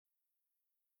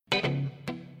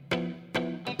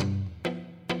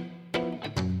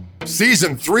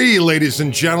Season 3, ladies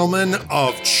and gentlemen,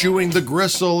 of Chewing the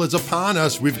Gristle is upon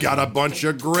us. We've got a bunch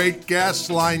of great guests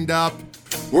lined up.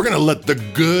 We're going to let the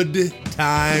good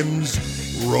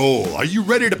times roll. Are you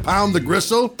ready to pound the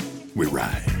gristle? We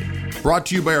ride. Brought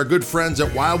to you by our good friends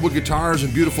at Wildwood Guitars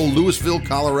in beautiful Louisville,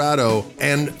 Colorado,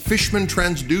 and Fishman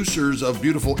Transducers of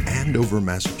beautiful Andover,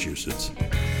 Massachusetts.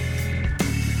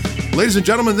 Ladies and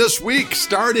gentlemen, this week,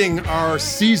 starting our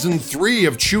Season 3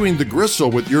 of Chewing the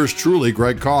Gristle with yours truly,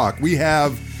 Greg Koch, we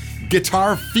have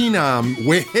guitar phenom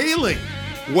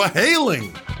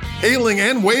hailing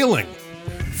and wailing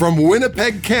from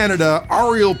Winnipeg, Canada,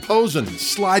 Ariel Posen,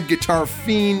 slide guitar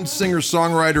fiend,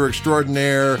 singer-songwriter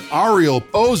extraordinaire, Ariel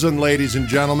Posen, ladies and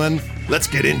gentlemen. Let's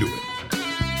get into it.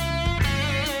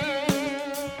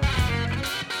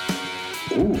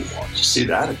 Ooh, did you see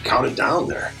that? It counted down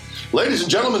there. Ladies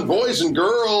and gentlemen, boys and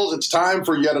girls, it's time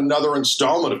for yet another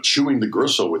installment of Chewing the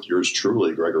Gristle with yours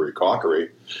truly, Gregory Cockery.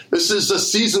 This is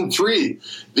Season 3,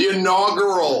 the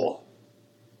inaugural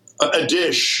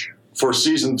edition for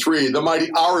Season 3. The mighty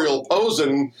Ariel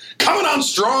Posen coming on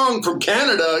strong from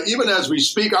Canada, even as we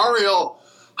speak. Ariel,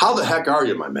 how the heck are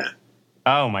you, my man?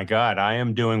 Oh, my God. I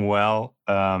am doing well.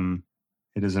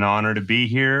 It is an honor to be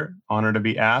here, honor to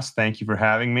be asked. Thank you for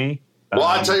having me. Well,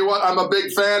 I tell you what, I'm a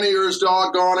big fan of yours,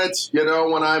 doggone it. You know,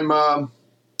 when I'm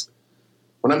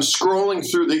scrolling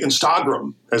through the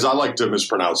Instagram, as I like to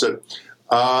mispronounce it,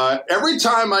 every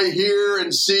time I hear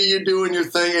and see you doing your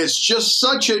thing, it's just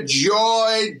such a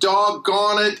joy,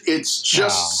 doggone it. It's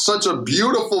just such a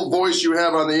beautiful voice you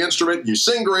have on the instrument. You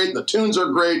sing great, the tunes are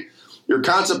great. Your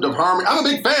concept of harmony, I'm a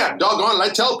big fan, doggone it. I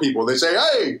tell people, they say,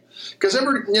 hey, because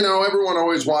everyone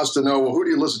always wants to know, well, who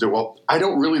do you listen to? Well, I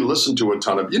don't really listen to a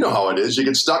ton of, you know how it is. You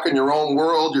get stuck in your own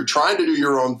world. You're trying to do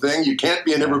your own thing. You can't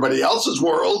be in everybody else's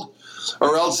world,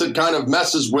 or else it kind of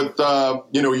messes with,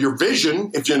 your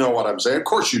vision, if you know what I'm saying. Of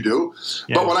course you do.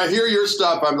 Yeah. But when I hear your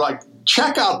stuff, I'm like,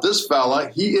 check out this fella.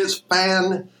 He is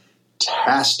fantastic.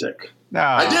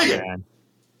 I dig it.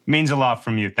 Means a lot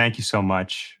from you. Thank you so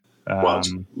much. Well,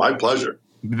 it's my pleasure.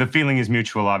 The feeling is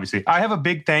mutual, obviously. I have a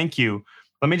big thank you.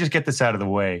 Let me just get this out of the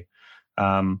way.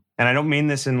 And I don't mean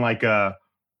this in like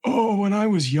when I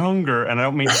was younger. And I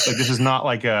don't mean this is not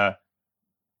like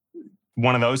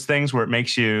one of those things where it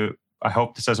makes you, I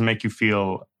hope this doesn't make you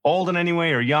feel old in any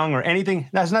way or young or anything.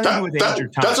 That's nothing to do with age or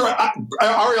time. That's all right.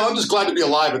 Ariel, I'm just glad to be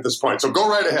alive at this point. So go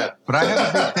right ahead. But I have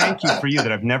a big thank you for you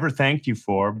that I've never thanked you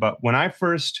for. But when I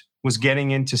first was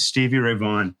getting into Stevie Ray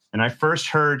Vaughan and I first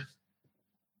heard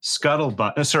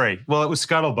Scuttlebutt. It was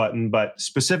Scuttlebutt, but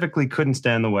specifically Couldn't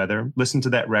Stand the Weather. Listened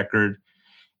to that record,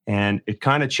 and it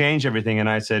kind of changed everything. And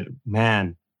I said,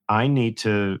 man, I need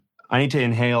to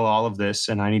inhale all of this,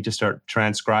 and I need to start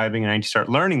transcribing, and I need to start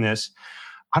learning this.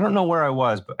 I don't know where I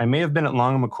was, but I may have been at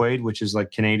Long & McQuaid, which is like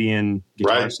Canadian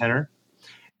Guitar Center.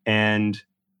 And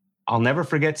I'll never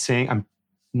forget seeing, I'm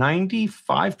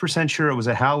 95% sure it was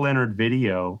a Hal Leonard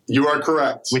video. You are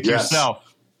correct. With yourself.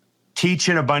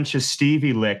 Teaching a bunch of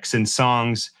Stevie licks and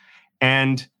songs,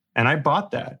 and I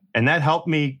bought that, and that helped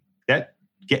me. That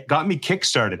got me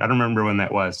kickstarted. I don't remember when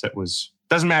that was.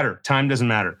 Doesn't matter. Time doesn't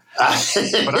matter.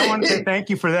 But I want to say thank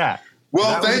you for that.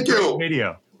 Well, thank you.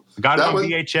 Video. I got it on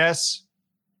VHS.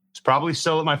 It's probably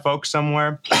still at my folks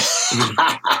somewhere. It was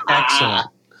excellent.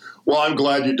 Well, I'm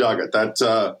glad you dug it. That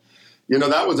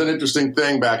that was an interesting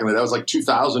thing back in the day. That was like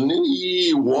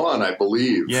 2001, I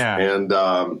believe. Yeah. And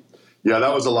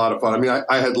that was a lot of fun. I mean,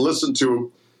 I had listened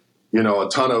to, a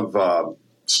ton of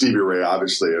Stevie Ray,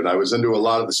 obviously, and I was into a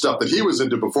lot of the stuff that he was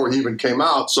into before he even came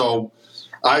out. So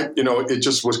it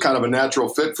just was kind of a natural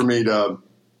fit for me to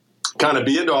kind of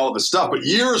be into all of this stuff. But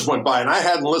years went by, and I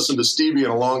hadn't listened to Stevie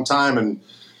in a long time,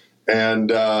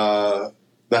 and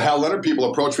the Hal Leonard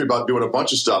people approached me about doing a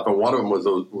bunch of stuff, and one of them was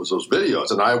those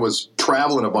videos. And I was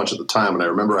traveling a bunch at the time, and I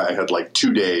remember I had like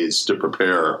 2 days to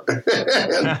prepare.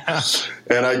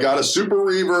 and I got a super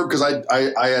reverb because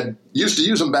I had used to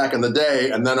use them back in the day,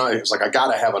 and then I was like, I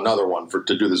got to have another one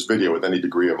to do this video with any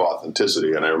degree of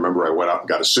authenticity. And I remember I went out and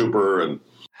got a super and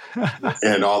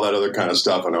all that other kind of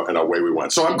stuff, and away we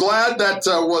went. So I'm glad that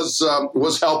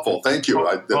was helpful. Thank you.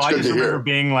 That's good to hear. I just remember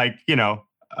being like,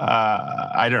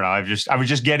 I don't know. I was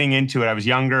just getting into it. I was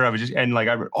younger.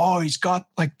 He's got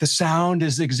like the sound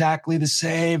is exactly the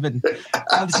same, and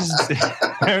this is it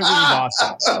was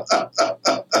awesome.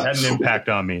 It had an impact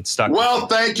on me. It stuck. Well,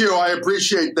 thank you. I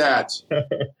appreciate that.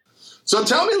 So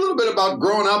tell me a little bit about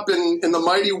growing up in the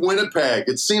mighty Winnipeg.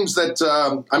 It seems that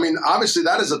obviously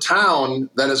that is a town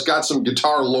that has got some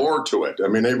guitar lore to it. I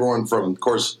mean, everyone from, of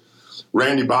course,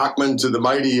 Randy Bachman to the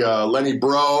mighty Lenny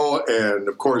Breau, and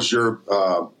of course your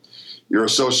your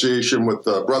association with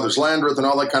Brothers Landreth and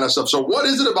all that kind of stuff. So what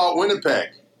is it about Winnipeg?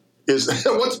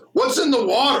 What's in the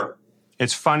water?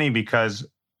 It's funny because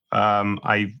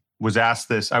I was asked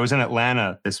this. I was in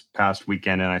Atlanta this past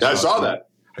weekend, and I saw that.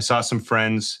 I saw some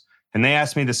friends, and they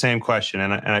asked me the same question,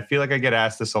 and I feel like I get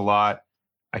asked this a lot.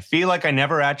 I feel like I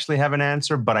never actually have an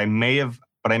answer, but I may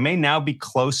now be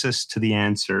closest to the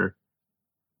answer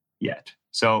yet.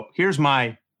 So here's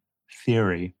my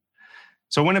theory.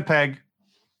 So Winnipeg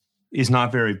is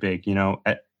not very big.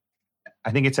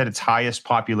 I think it's at its highest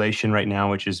population right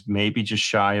now, which is maybe just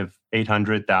shy of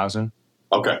 800,000.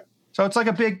 Okay. So it's like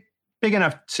a big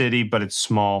enough city, but it's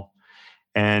small.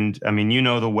 And I mean,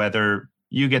 the weather,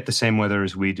 you get the same weather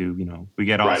as we do. We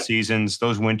get all seasons.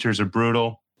 Those winters are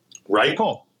brutal. Right.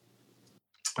 Cold.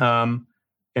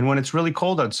 And when it's really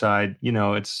cold outside,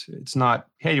 it's not,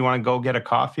 hey, you want to go get a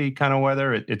coffee kind of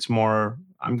weather. It's more,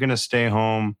 I'm going to stay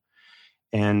home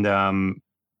and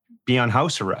be on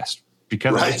house arrest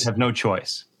because I just have no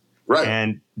choice. Right.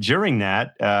 And during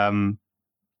that,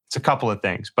 it's a couple of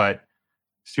things. But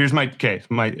here's my case.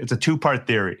 It's a two-part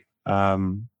theory,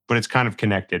 but it's kind of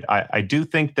connected. I do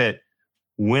think that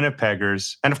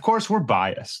Winnipeggers, and of course we're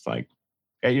biased. Like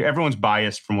everyone's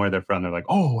biased from where they're from. They're like,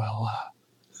 oh, well,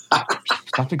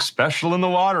 something special in the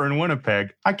water in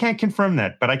Winnipeg. I can't confirm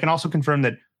that, but I can also confirm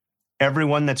that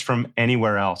everyone that's from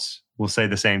anywhere else will say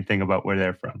the same thing about where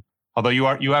they're from. Although you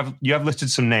have listed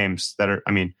some names that are,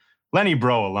 I mean, Lenny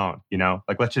Bro alone,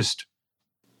 like let's just,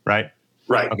 right?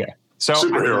 Right. Okay. So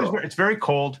it's very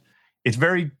cold. It's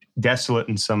very desolate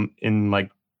from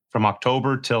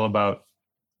October till about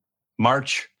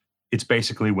March. It's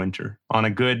basically winter. On a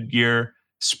good year,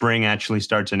 spring actually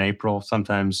starts in April.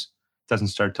 Sometimes it doesn't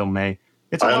start till May.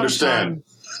 I understand.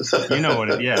 It's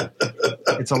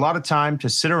a lot of time to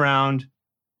sit around,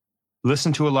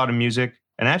 listen to a lot of music,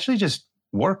 and actually just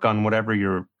work on whatever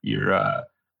you're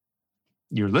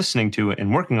listening to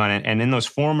and working on it. And in those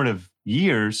formative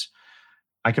years,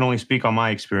 I can only speak on my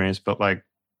experience, but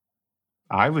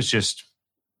I was just,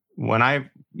 when I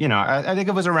think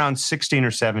it was around 16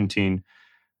 or 17,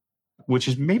 which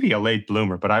is maybe a late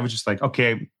bloomer, but I was just like,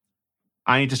 okay,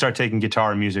 I need to start taking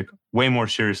guitar and music way more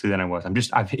seriously than I was.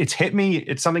 It's hit me.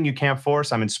 It's something you can't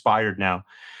force. I'm inspired now.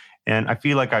 And I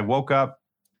feel like I woke up,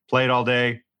 played all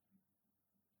day,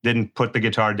 didn't put the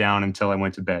guitar down until I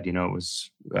went to bed. It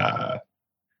was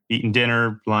eating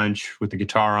dinner, lunch with the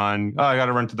guitar on. Oh, I got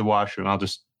to run to the washroom. I'll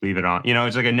just leave it on.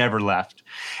 It's like I never left.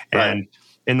 Right. And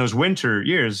in those winter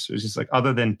years, it was just like,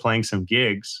 other than playing some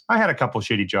gigs, I had a couple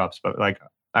shitty jobs, but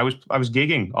I was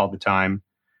gigging all the time.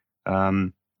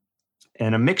 And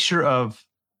a mixture of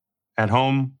at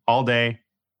home all day,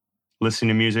 listening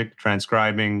to music,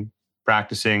 transcribing,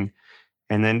 practicing,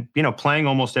 and then, playing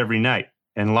almost every night.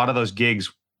 And a lot of those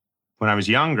gigs when I was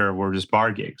younger were just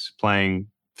bar gigs, playing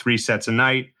 3 sets a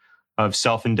night of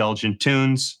self-indulgent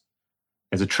tunes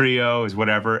as a trio, as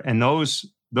whatever. And those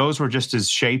were just as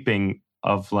shaping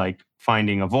of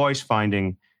finding a voice,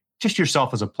 finding just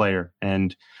yourself as a player.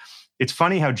 And it's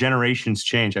funny how generations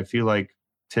change. I feel like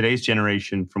today's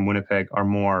generation from Winnipeg are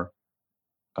more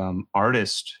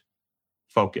artist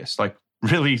focused,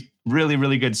 really, really,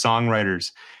 really good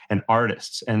songwriters and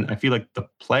artists. And I feel like the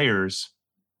players,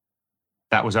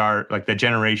 that was the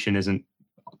generation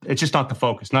it's just not the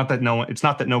focus. It's not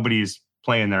that nobody's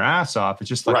playing their ass off. It's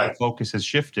just the focus has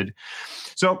shifted.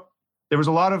 So there was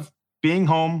a lot of being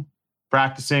home,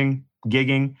 practicing,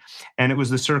 gigging, and it was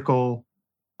the circle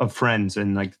of friends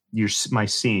and my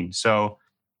scene. So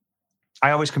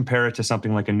I always compare it to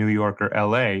something like a New York or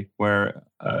LA, where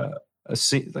a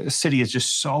city is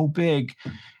just so big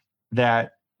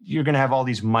that you're going to have all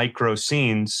these micro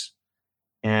scenes.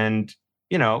 And,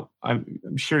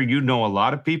 I'm sure a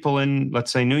lot of people in,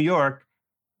 let's say, New York,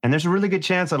 and there's a really good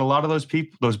chance that a lot of those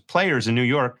people, those players in New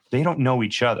York, they don't know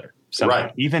each other.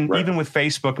 Even with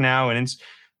Facebook now, and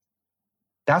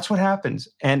that's what happens.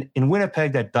 And in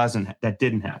Winnipeg, that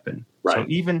didn't happen. Right. So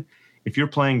even if you're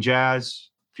playing jazz,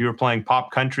 if you're playing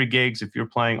pop country gigs, if you're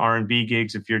playing R&B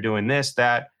gigs, if you're doing this,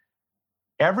 that,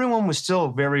 everyone was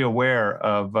still very aware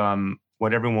of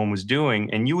what everyone was doing.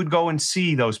 And you would go and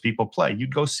see those people play.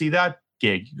 You'd go see that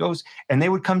gig. And they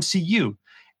would come see you.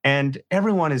 And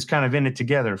everyone is kind of in it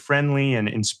together, friendly and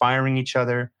inspiring each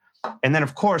other. And then,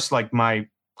 of course, my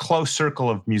close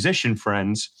circle of musician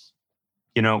friends,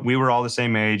 we were all the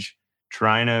same age,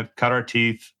 trying to cut our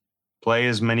teeth, play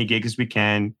as many gigs as we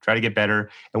can, try to get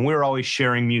better. And we were always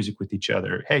sharing music with each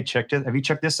other. Hey, check this. Have you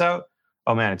checked this out?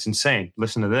 Oh man, it's insane.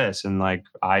 Listen to this. And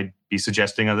I'd be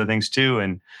suggesting other things too.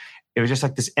 And it was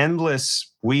just this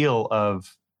endless wheel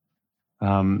of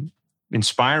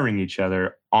inspiring each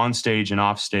other on stage and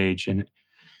off stage. And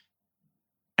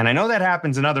And I know that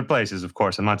happens in other places, of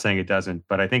course. I'm not saying it doesn't,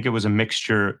 but I think it was a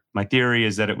mixture. My theory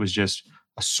is that it was just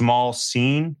a small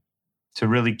scene to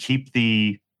really keep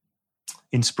the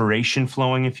inspiration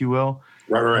flowing, if you will.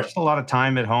 Right. Just a lot of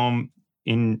time at home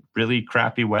in really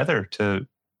crappy weather to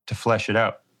flesh it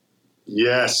out.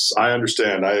 Yes, I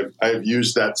understand. I've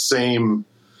used some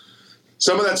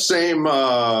of that same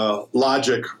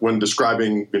logic when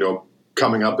describing,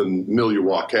 coming up in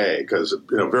Milwaukee, because,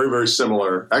 very, very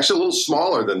similar, actually a little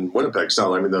smaller than Winnipeg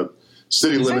sound. I mean, the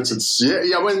city limits,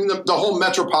 when the whole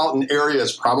metropolitan area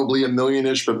is probably 1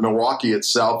 million-ish, but Milwaukee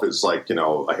itself is like,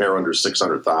 a hair under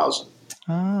 600,000.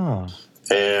 Oh.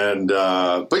 And,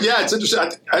 but yeah, it's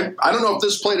interesting. I don't know if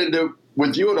this played into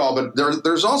with you at all, but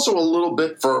there's also a little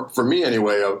bit for me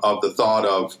anyway of the thought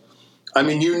of, I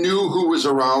mean, you knew who was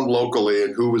around locally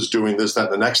and who was doing this,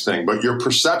 that, and the next thing, but your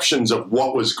perceptions of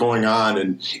what was going on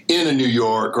in a New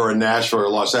York or a Nashville or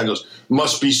Los Angeles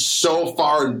must be so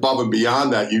far above and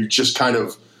beyond that. You just kind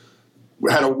of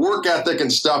had a work ethic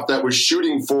and stuff that was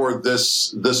shooting for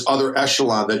this other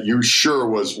echelon that you sure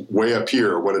was way up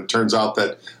here, when it turns out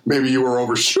that maybe you were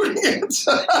overshooting it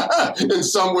in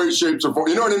some way, shapes, or form.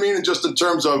 You know what I mean? And just in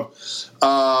terms of,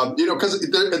 because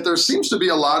there seems to be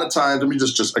a lot of times, I mean,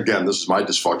 just again, this is my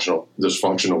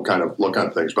dysfunctional kind of look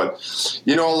on things, but,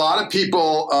 a lot of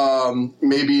people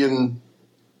maybe in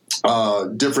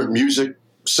different music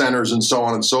centers and so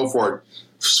on and so forth,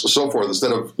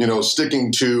 instead of,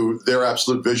 sticking to their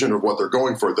absolute vision of what they're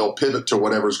going for, they'll pivot to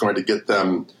whatever's going to get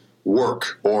them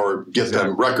work or get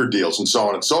them record deals and so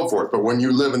on and so forth. But when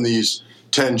you live in these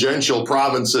tangential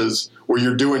provinces where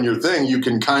you're doing your thing, you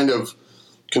can kind of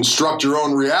construct your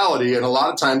own reality. And a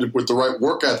lot of times with the right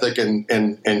work ethic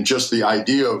and just the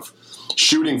idea of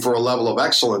shooting for a level of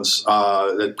excellence,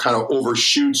 it kind of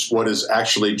overshoots what is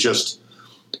actually just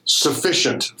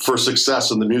sufficient for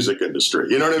success in the music industry.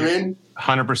 You know what I mean?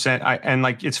 100%. And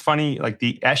like, it's funny, like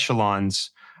the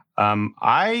echelons.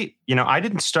 I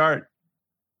didn't start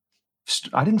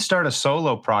a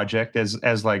solo project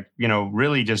as like,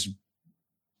 really just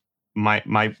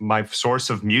my source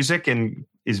of music and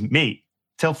is me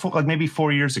till like maybe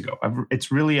 4 years ago.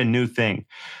 It's really a new thing.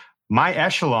 My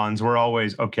echelons were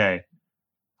always, okay,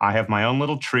 I have my own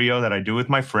little trio that I do with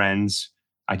my friends.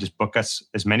 I just book us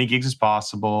as many gigs as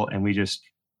possible, and we just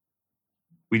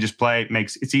play.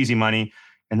 It's easy money.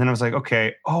 And then I was like,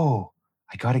 okay, I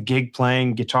got a gig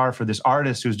playing guitar for this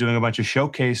artist who's doing a bunch of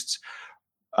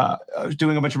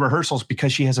doing a bunch of rehearsals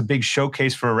because she has a big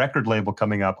showcase for a record label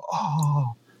coming up.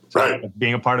 Right.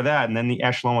 Being a part of that. And then the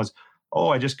echelon was,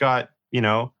 I just got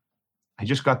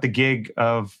the gig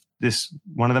of this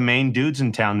one of the main dudes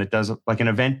in town that does like an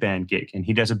event band gig, and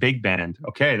he does a big band.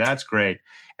 Okay, that's great.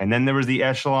 And then there was the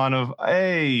echelon of,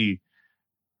 hey,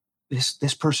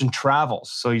 this person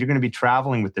travels, so you're going to be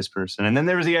traveling with this person. And then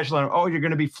there was the echelon of, you're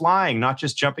going to be flying, not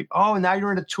just jumping. Oh, and now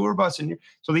you're in a tour bus.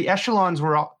 So the echelons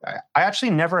were all, I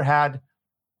actually never had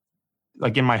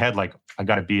like in my head, like I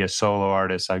got to be a solo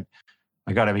artist. I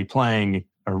got to be playing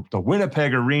the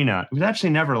Winnipeg Arena. It was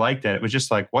actually never like that. It was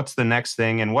just like, what's the next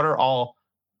thing? And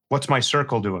what's my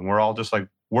circle doing? We're all just like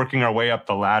working our way up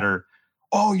the ladder.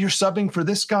 Oh, you're subbing for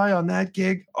this guy on that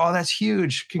gig. Oh, that's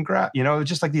huge. Congrats.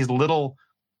 Just like these little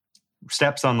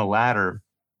steps on the ladder,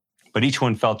 but each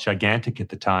one felt gigantic at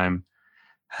the time.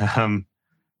 And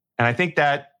I think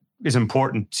that is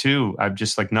important too. I'm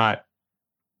just like not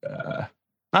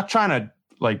trying to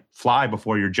like fly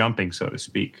before you're jumping, so to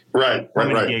speak. Right.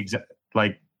 Gigs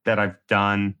like that I've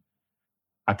done,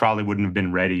 I probably wouldn't have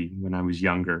been ready when I was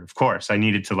younger. Of course, I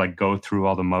needed to like go through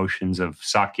all the motions of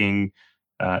sucking,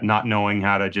 not knowing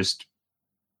how to just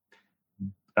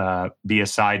be a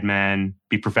sideman,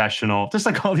 be professional, just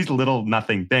like all these little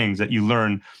nothing things that you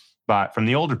learn from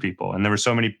the older people. And there were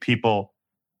so many people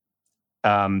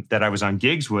that I was on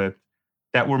gigs with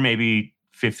that were maybe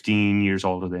 15 years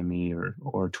older than me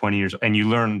or 20 years. And you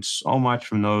learn so much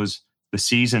from the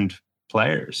seasoned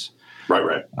players.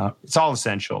 Right. It's all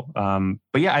essential.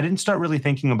 But yeah, I didn't start really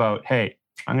thinking about, hey,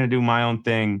 I'm going to do my own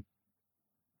thing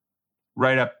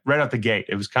right out the gate.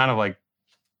 It was kind of like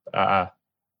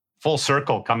full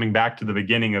circle coming back to the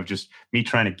beginning of just me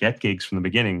trying to get gigs from the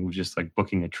beginning. It was just like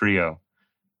booking a trio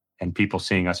and people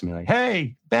seeing us and being like,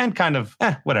 hey, band kind of,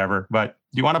 whatever, but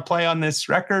do you want to play on this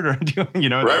record or do you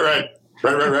know? Right.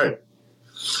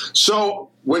 So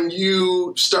when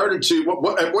you started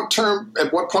to, at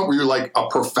what point were you like a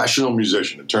professional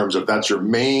musician in terms of that's your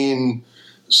main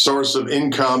source of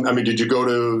income? I mean, did you go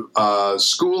to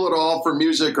school at all for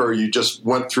music, or you just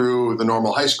went through the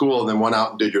normal high school and then went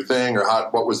out and did your thing, or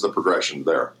what was the progression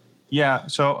there? Yeah.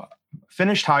 So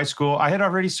finished high school. I had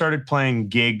already started playing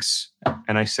gigs,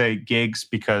 and I say gigs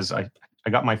because I I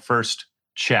got my first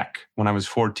check when I was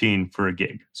 14 for a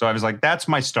gig. So I was like, that's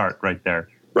my start right there.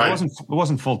 Right. It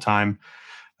wasn't full time.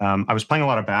 I was playing a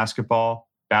lot of basketball.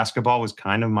 Basketball was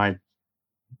kind of my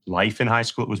life in high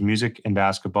school. It was music and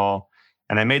basketball.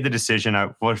 And I made the decision.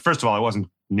 Well, first of all, I wasn't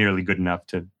nearly good enough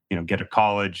to, get a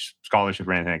college scholarship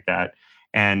or anything like that.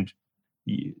 And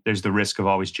there's the risk of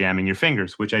always jamming your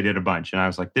fingers, which I did a bunch. And I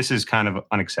was like, this is kind of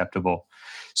unacceptable.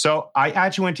 So I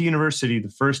actually went to university the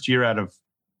first year out of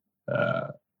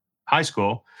high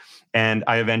school, and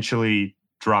I eventually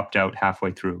dropped out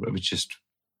halfway through. It was just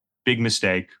big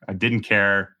mistake. I didn't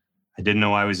care. I didn't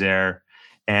know I was there.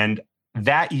 And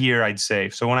that year, I'd say,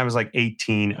 so when I was like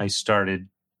 18, I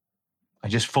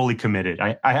just fully committed.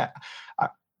 I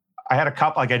had a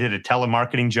couple, like I did a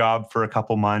telemarketing job for a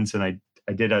couple months, and I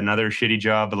did another shitty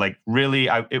job, but like really,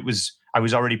 I was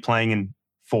already playing in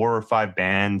 4 or 5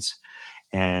 bands,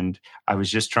 and I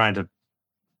was just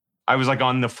I was like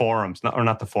on the forums,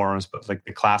 not the forums, but like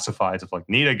the classifieds of like,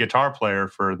 need a guitar player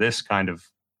for this kind of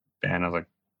band. I was like,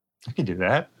 I could do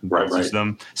that. Right.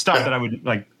 Them stuff that I would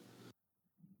like,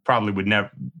 probably would never,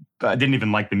 I didn't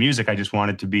even like the music. I just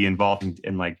wanted to be involved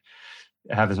and like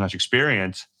have as much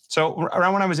experience. So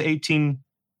around when I was 18,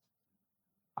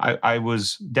 I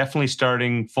was definitely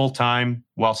starting full time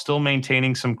while still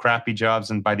maintaining some crappy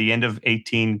jobs. And by the end of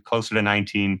 18, closer to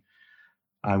 19,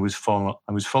 I was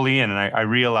fully in. And I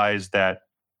realized that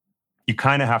you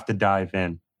kind of have to dive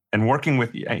in. And working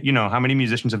with, how many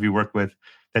musicians have you worked with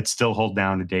that still hold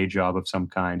down a day job of some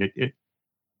kind?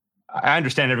 I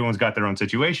understand everyone's got their own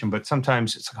situation, but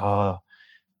sometimes it's like, oh,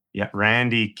 yeah,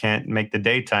 Randy can't make the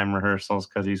daytime rehearsals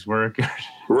because he's working.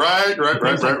 Right.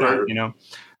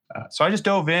 So I just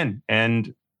dove in,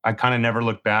 and I kind of never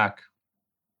looked back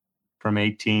from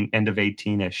end of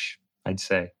 18-ish, I'd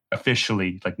say,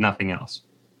 officially, like nothing else.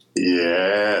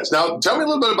 Yes. Now, tell me a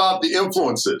little bit about the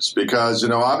influences, because,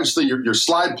 obviously your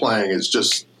slide playing is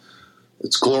just,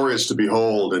 it's glorious to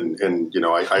behold. And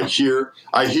I hear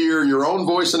your own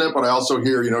voice in it, but I also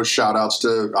hear, shout outs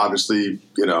to obviously,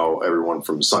 everyone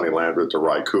from Sonny Landreth to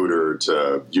Ry Cooder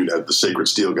to, the Sacred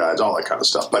Steel guys, all that kind of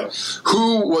stuff. But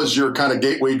who was your kind of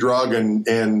gateway drug and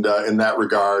in that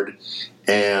regard?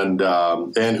 And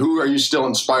who are you still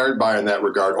inspired by in that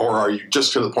regard? Or are you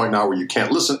just to the point now where you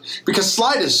can't listen? Because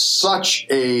slide is such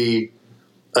a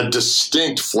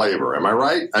distinct flavor. Am I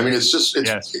right? I mean,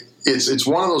 yes. It's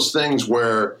one of those things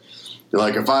where,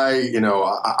 like, if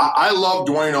I love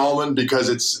Duane Allman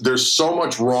because there's so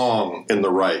much wrong in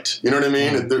the right. You know what I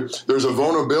mean? Mm. There's a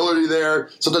vulnerability there.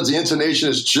 Sometimes the intonation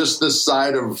is just this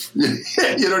side of,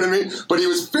 you know what I mean? But he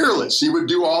was fearless. He would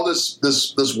do all this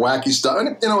wacky stuff. And,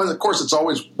 and of course, it's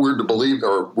always weird to believe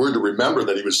or weird to remember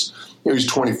that he was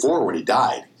 24 when he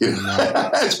died.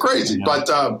 It's crazy. But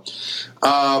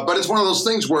it's one of those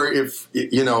things where if,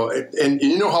 and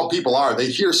you know how people are, they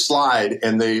hear slide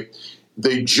and they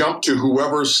jump to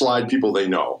whoever slide people they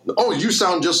know. Oh, you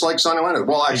sound just like Sonny Landreth.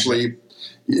 Well, actually,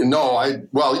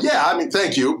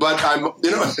 thank you, but I'm,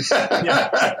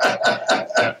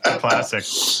 Classic.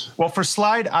 Well, for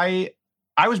slide, I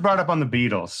was brought up on the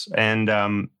Beatles,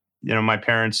 and, my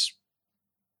parents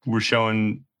were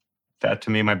showing that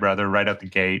to me, my brother, right out the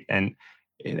gate. And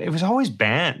it was always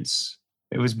bands.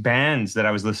 It was bands that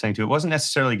I was listening to. It wasn't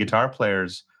necessarily guitar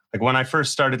players. Like when I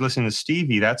first started listening to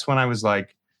Stevie, that's when I was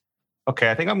like, okay,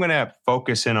 I think I'm going to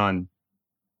focus in on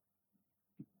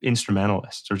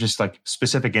instrumentalists or just like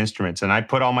specific instruments. And I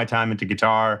put all my time into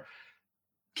guitar,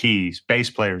 keys,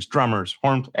 bass players, drummers,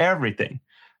 horns, everything.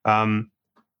 But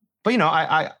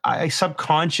I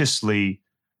subconsciously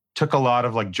took a lot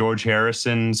of like George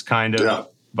Harrison's kind of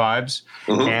vibes.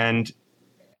 Mm-hmm. And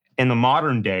in the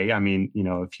modern day, I mean,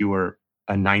 if you were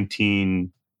a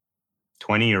 19,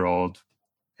 20-year-old,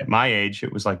 at my age,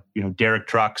 it was like, Derek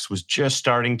Trucks was just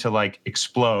starting to like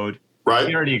explode. Right.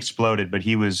 He already exploded, but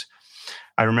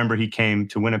I remember he came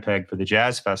to Winnipeg for the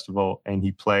Jazz Festival and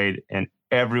he played, and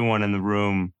everyone in the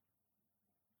room,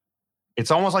 it's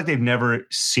almost like they've never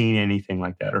seen anything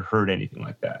like that or heard anything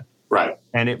like that. Right.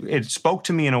 And it spoke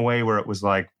to me in a way where it was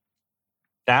like,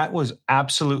 that was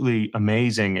absolutely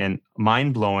amazing and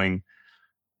mind-blowing.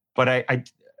 But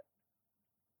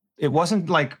it wasn't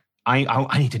like,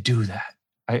 I need to do that.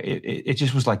 It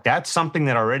just was like, that's something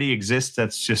that already exists.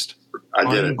 That's just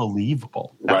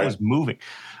unbelievable. That was moving.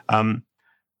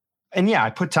 I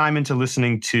put time into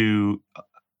listening to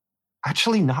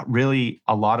actually not really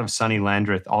a lot of Sonny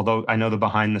Landreth, although I know the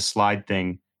Behind the Slide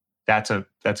thing, that's a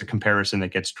comparison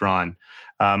that gets drawn.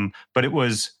 But it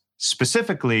was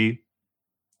specifically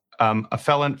a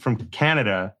fellow from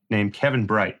Canada named Kevin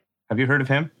Bright. Have you heard of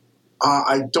him?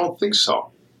 I don't think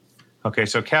so. Okay,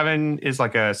 so Kevin is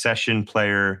like a session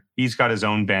player. He's got his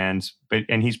own bands,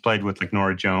 and he's played with like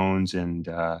Nora Jones and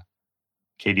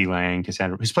Katie Lang,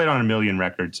 Cassandra. He's played on a million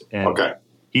records. And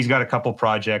he's got a couple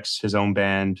projects, his own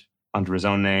band under his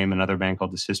own name, another band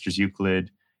called the Sisters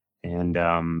Euclid, and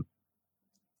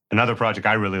another project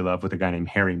I really love with a guy named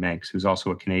Harry Manx, who's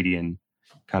also a Canadian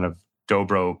kind of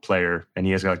dobro player, and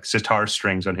he has like sitar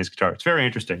strings on his guitar. It's very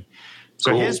interesting.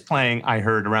 So his playing, I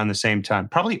heard around the same time,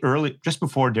 probably early, just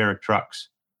before Derek Trucks.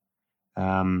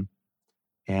 And,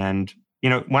 you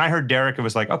know, when I heard Derek, it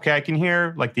was like, okay, I can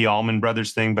hear like the Allman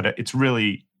Brothers thing, but it's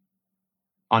really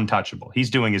untouchable.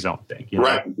 He's doing his own thing. You know?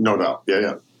 Right. No doubt.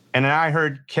 Yeah. And then I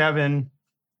heard Kevin,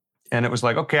 and it was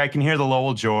like, okay, I can hear the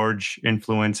Lowell George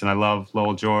influence, and I love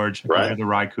Lowell George. I can hear the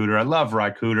Ry Cooder. I love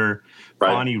Ry Cooder,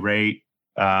 Bonnie Raitt.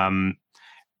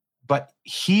 But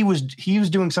he was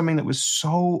doing something that was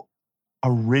so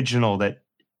original that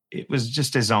it was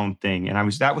just his own thing.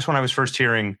 And that was when I was first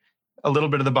hearing a little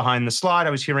bit of the behind the slide. I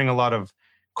was hearing a lot of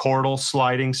chordal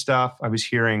sliding stuff. I was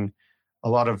hearing a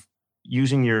lot of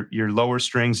using your lower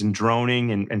strings and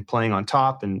droning and playing on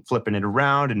top and flipping it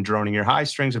around and droning your high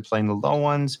strings and playing the low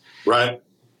ones. Right.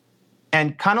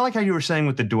 And kind of like how you were saying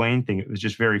with the Duane thing, it was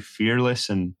just very fearless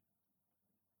and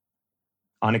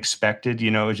unexpected. You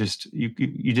know, it just you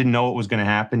didn't know what was going to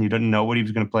happen. You didn't know what he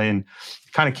was going to play, and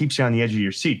it kind of keeps you on the edge of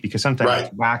your seat because sometimes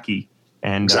it's wacky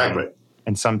and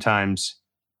and sometimes,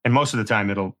 and most of the time,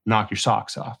 it'll knock your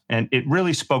socks off. And it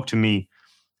really spoke to me.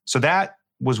 So that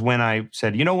was when I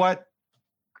said, you know what,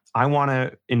 I want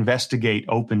to investigate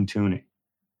open tuning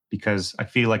because I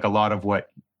feel like a lot of what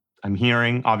I'm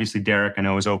hearing, obviously Derek, I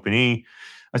know is open E.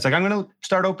 I was like, I'm going to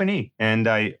start open E, and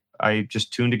I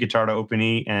just tuned a guitar to open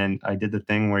E, and I did the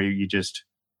thing where you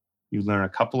learn a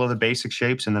couple of the basic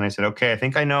shapes. And then I said, okay, I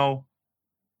think I know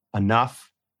enough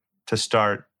to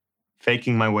start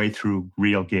faking my way through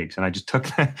real gigs. And I just took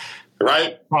that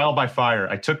trial by fire.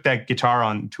 I took that guitar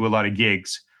on to a lot of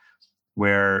gigs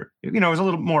where, you know, it was a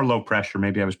little more low pressure.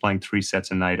 Maybe I was playing 3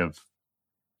 sets a night of,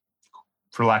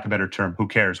 for lack of a better term, who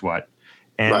cares what.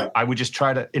 And I would just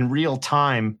try to, in real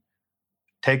time,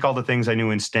 take all the things I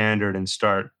knew in standard and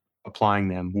start applying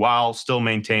them while still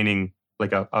maintaining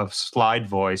like a slide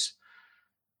voice.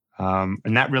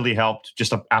 And that really helped,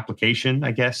 just an application,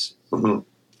 I guess. Mm-hmm.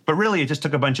 But really, it just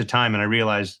took a bunch of time. And I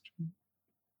realized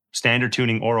standard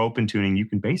tuning or open tuning, you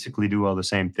can basically do all the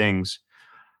same things.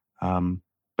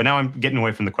 But now I'm getting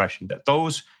away from the question. That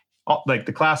those, like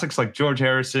the classics like George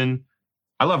Harrison,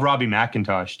 I love Robbie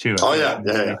McIntosh too.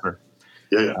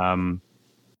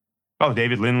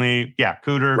 David Lindley,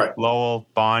 Cooder, Lowell,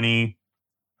 Bonnie,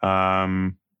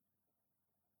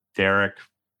 Derek,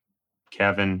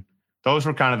 Kevin. Those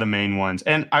were kind of the main ones.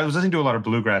 And I was listening to a lot of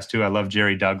bluegrass too. I love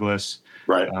Jerry Douglas.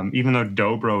 Right. Even though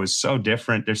dobro is so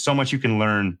different, there's so much you can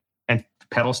learn. And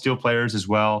pedal steel players as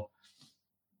well.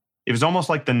 It was almost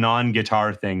like the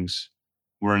non-guitar things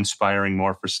were inspiring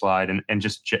more for slide and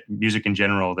just music in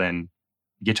general than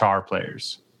guitar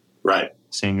players. Right.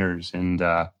 Singers and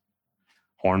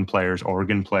horn players,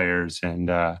 organ players, and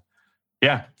all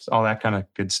that kind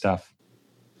of good stuff.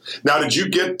 Now, did you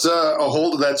get a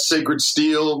hold of that Sacred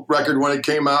Steel record when it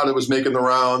came out? It was making the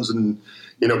rounds, and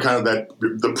you know, kind of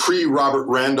the pre-Robert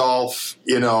Randolph,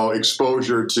 you know,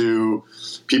 exposure to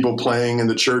people playing in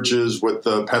the churches with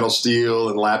the pedal steel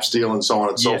and lap steel and so on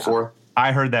and so forth.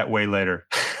 I heard that way later.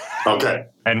 Okay,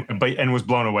 and was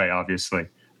blown away, obviously.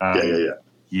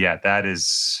 Yeah, that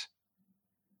is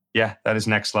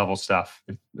next level stuff.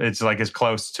 It's like as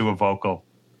close to a vocal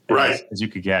as you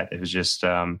could get. It was just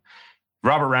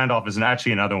Robert Randolph is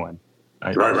actually another one.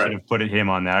 I should have put him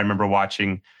on that. I remember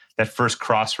watching that first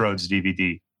Crossroads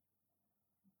DVD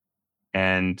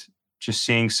and just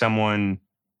seeing someone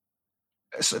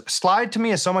slide to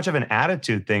me as so much of an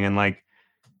attitude thing, and like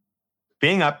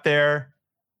being up there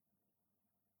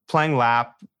playing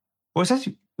lap. Was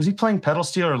he playing pedal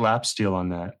steel or lap steel on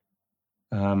that?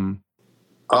 Maybe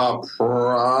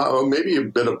a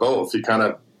bit of both. He kind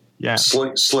of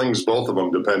slings both of them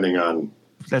depending on.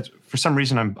 That's for some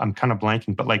reason I'm kind of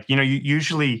blanking, but like, you know, you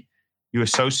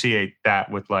associate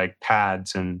that with like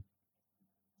pads and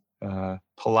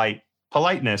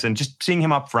politeness, and just seeing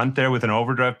him up front there with an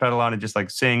overdrive pedal on and just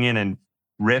like singing and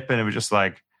ripping. It was just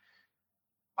like,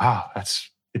 wow,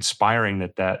 that's inspiring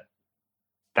that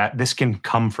this can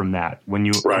come from that when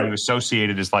you associate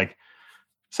it as like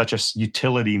such a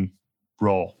utility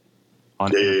role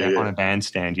on a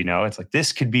bandstand. You know, it's like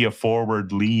this could be a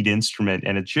forward lead instrument,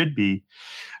 and it should be.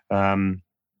 And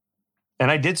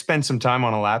I did spend some time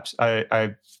on a lap.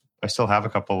 I still have a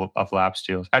couple of lap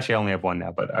steels. Actually, I only have one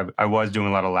now, but I was doing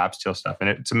a lot of lap steel stuff. And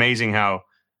it's amazing how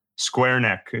square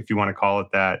neck, if you want to call it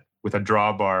that, with a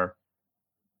drawbar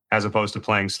as opposed to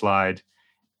playing slide.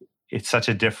 It's such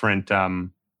a different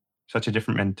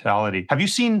mentality. Have you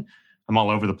seen? I'm all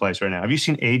over the place right now. Have you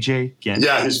seen AJ Ghent?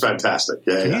 Yeah, he's fantastic.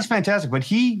 Yeah, He's fantastic, but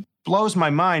he blows my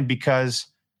mind because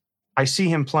I see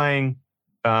him playing.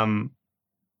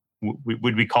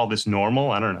 Would we call this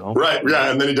normal? I don't know. Right.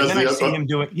 Yeah, and then he does. And then I see him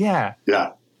do it. Yeah.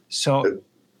 Yeah. So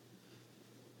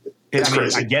it's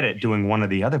crazy. I get it doing one or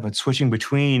the other, but switching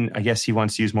between, I guess he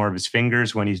wants to use more of his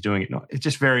fingers when he's doing it. No, it's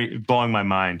just very blowing my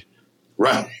mind.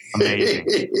 Right.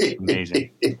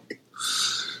 Amazing.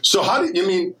 So how do you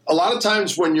mean? A lot of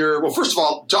times when you're first of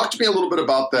all, talk to me a little bit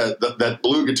about that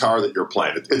blue guitar that you're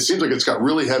playing. It seems like it's got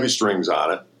really heavy strings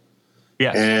on it.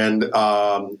 Yeah.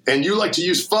 And you like to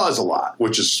use fuzz a lot,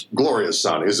 which is glorious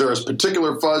sounding. Is there a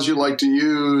particular fuzz you like to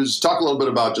use? Talk a little bit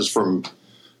about just from,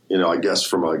 I guess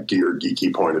from a gear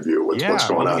geeky point of view, what's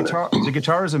going on there. The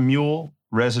guitar is a Mule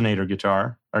resonator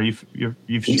guitar. You've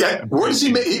yeah. Where does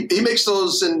he make? He makes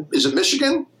those in? Is it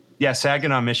Michigan? Yeah,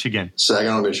 Saginaw, Michigan.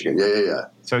 Saginaw, Michigan. Yeah.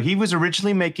 So he was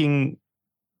originally making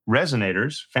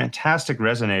resonators, fantastic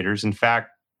resonators. In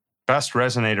fact, best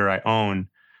resonator I own.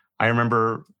 I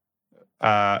remember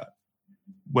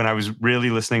when I was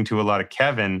really listening to a lot of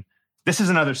Kevin. This is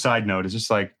another side note. It's just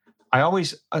like I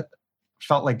always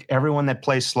felt like everyone that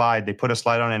plays slide, they put a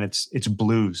slide on and it's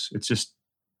blues. It's just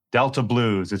Delta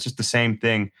blues. It's just the same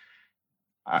thing.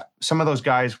 Some of those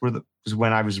guys was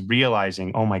when I was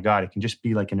realizing, oh my God, it can just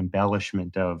be like an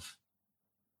embellishment of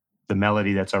the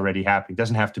melody that's already happening. It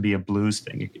doesn't have to be a blues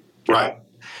thing. Right.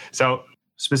 So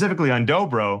specifically on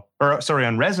on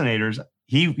resonators,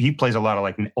 he plays a lot of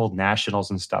like old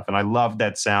Nationals and stuff. And I love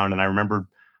that sound. And I remember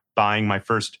buying my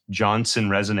first Johnson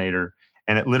resonator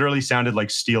and it literally sounded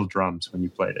like steel drums when you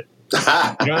played it.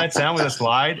 You know that sound with a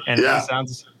slide? And It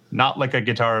sounds not like a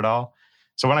guitar at all.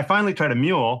 So when I finally tried a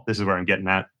Mule, this is where I'm getting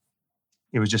at.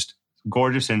 It was just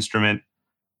gorgeous instrument,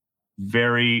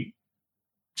 very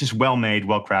just well-made,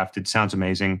 well-crafted, sounds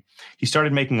amazing. He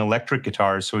started making electric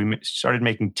guitars, so he started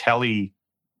making Tele-style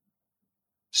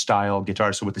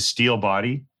guitars, so with a steel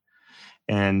body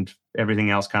and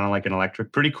everything else kind of like an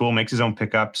electric. Pretty cool, makes his own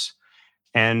pickups.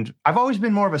 And I've always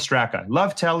been more of a Strat guy.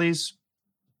 Love Teles,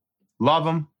 love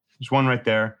them. There's one right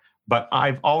there. But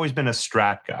I've always been a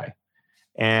Strat guy.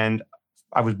 And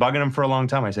I was bugging him for a long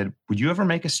time. I said, would you ever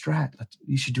make a Strat?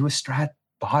 You should do a Strat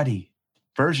body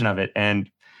version of it.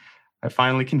 And I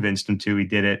finally convinced him to. He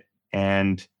did it.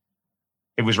 And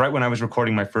it was right when I was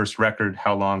recording my first record,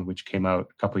 How Long, which came out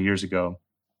a couple of years ago.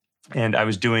 And I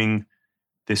was doing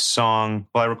this song.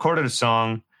 Well, I recorded a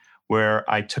song where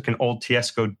I took an old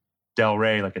Tiesco Del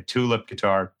Rey, like a tulip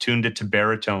guitar, tuned it to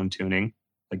baritone tuning,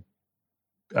 like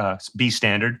B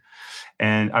standard.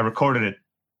 And I recorded it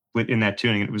in that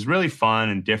tuning. It was really fun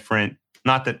and different.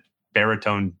 Not that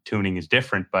baritone tuning is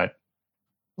different, but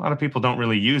a lot of people don't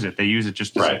really use it. They use it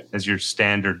just as your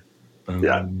standard.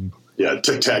 Yeah,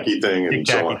 tic-tacky thing and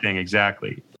so on. Thing,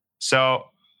 exactly. So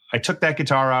I took that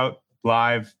guitar out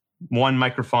live, one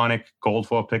microphonic gold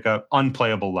foil pickup,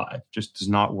 unplayable live, just does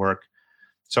not work.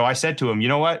 So I said to him, you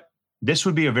know what? This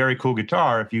would be a very cool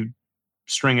guitar if you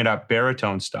string it up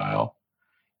baritone style.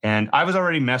 And I was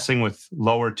already messing with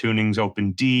lower tunings,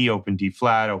 open D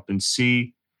flat, open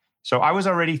C. So I was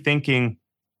already thinking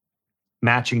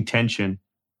matching tension.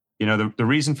 The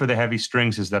reason for the heavy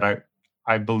strings is that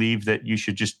I believe that you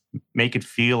should just make it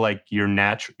feel like your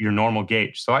normal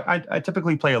gauge. So I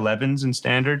typically play 11s in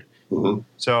standard. Mm-hmm.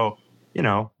 So,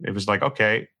 it was like,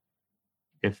 okay,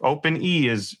 if open E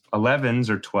is 11s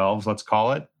or 12s, let's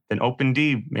call it, then open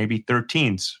D, maybe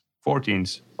 13s,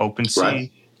 14s, open C.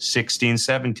 Right. 16s,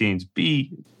 17s,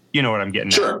 B, you know what I'm getting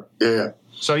at. Sure, yeah.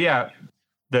 So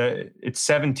it's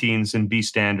 17s in B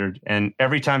standard, and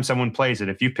every time someone plays it,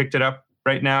 if you picked it up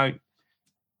right now,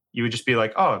 you would just be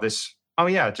like,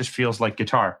 it just feels like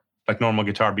guitar, like normal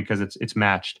guitar because it's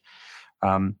matched.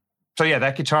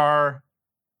 That guitar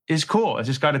is cool. It's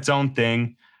just got its own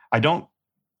thing. I don't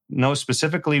know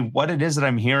specifically what it is that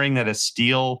I'm hearing that a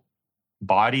steel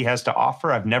body has to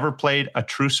offer. I've never played a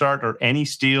Trussart or any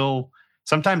steel.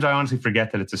 Sometimes I honestly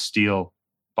forget that it's a steel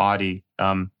body.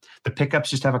 The pickups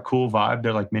just have a cool vibe.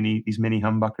 They're like these mini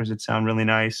humbuckers that sound really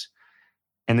nice.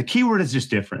 And the keyword is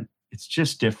just different. It's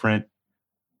just different.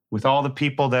 With all the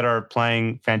people that are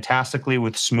playing fantastically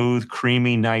with smooth,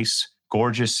 creamy, nice,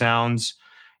 gorgeous sounds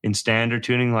in standard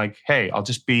tuning, like, hey, I'll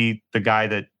just be the guy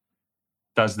that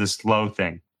does this low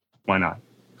thing. Why not?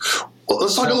 Well,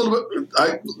 let's talk a little bit.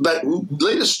 That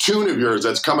latest tune of yours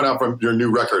that's coming out from your new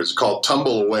record is called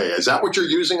Tumble Away. Is that what you're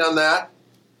using on that?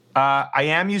 I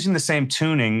am using the same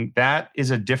tuning. That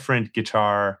is a different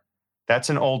guitar. That's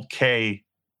an old K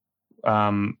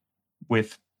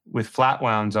with with flat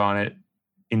wounds on it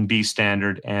in B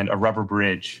standard and a rubber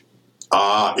bridge.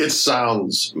 It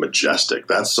sounds majestic.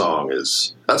 That's so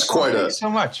much. That's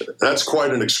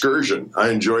quite an excursion. I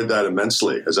enjoyed that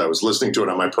immensely as I was listening to it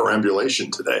on my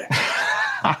perambulation today.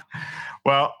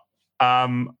 Well,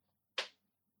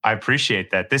 I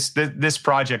appreciate that. This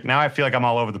project, now I feel like I'm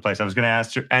all over the place. I was going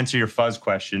to answer your fuzz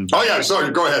question. Oh yeah,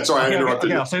 sorry. Go ahead. Sorry, I interrupted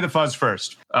you. I'll say the fuzz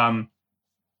first.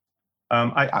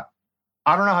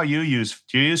 I don't know how you use.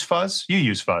 Do you use fuzz? You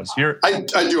use fuzz. I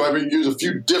do. I use a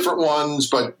few different ones,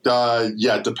 but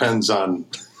it depends on,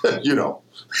 you know.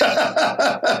 It's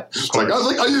like I was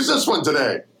like, I'll use this one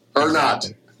today or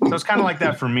exactly. Not. So it's kind of like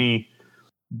that for me.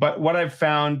 But what I've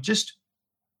found,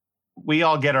 we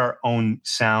all get our own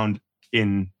sound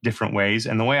in different ways,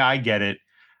 and the way I get it,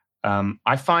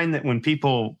 I find that when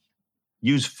people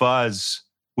use fuzz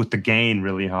with the gain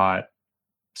really hot,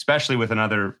 especially with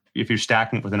if you're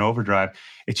stacking it with an overdrive,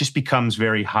 it just becomes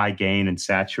very high gain and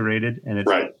saturated. And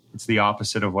it's the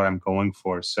opposite of what I'm going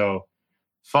for. So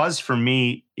fuzz for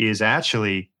me is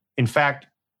actually, in fact,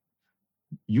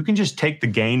 you can just take the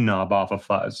gain knob off of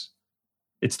fuzz.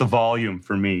 It's the volume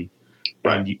for me,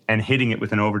 and hitting it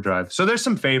with an overdrive. So there's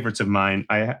some favorites of mine.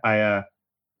 I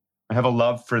have a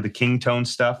love for the King Tone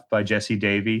stuff by Jesse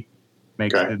Davey.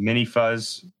 The mini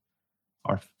fuzz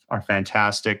are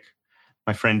fantastic.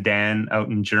 My friend Dan out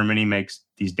in Germany makes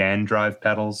these Dan Drive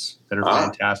pedals that are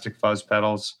fantastic fuzz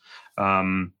pedals.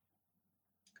 I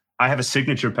have a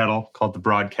signature pedal called the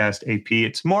Broadcast AP.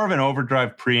 It's more of an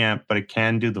overdrive preamp, but it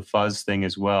can do the fuzz thing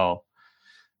as well.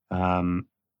 And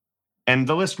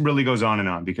the list really goes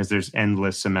on because there's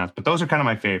endless amounts. But those are kind of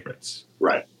my favorites.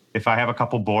 Right. If I have a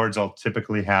couple boards, I'll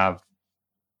typically have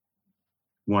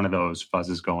one of those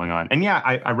fuzzes going on. And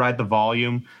I ride the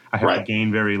volume. I have the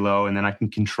gain very low, and then I can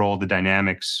control the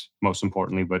dynamics, most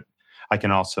importantly, but I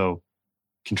can also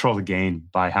control the gain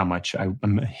by how much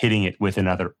I'm hitting it with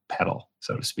another pedal,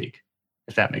 so to speak,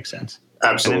 if that makes sense.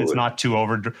 Absolutely. And it's not too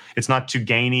it's not too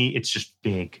gainy, it's just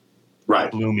big.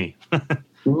 Right. Bloomy.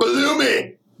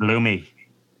 Bloomy.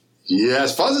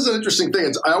 Yes, fuzz is an interesting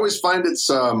thing. I always find it's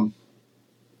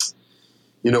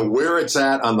where it's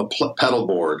at on the pedal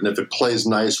board, and if it plays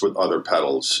nice with other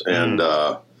pedals. And,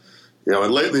 and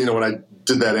lately, when I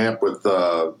did that amp with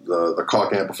the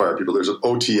Caulk amplifier people, there's an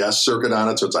OTS circuit on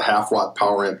it. So it's a 1/2 watt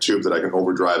power amp tube that I can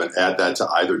overdrive and add that to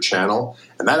either channel.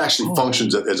 And that actually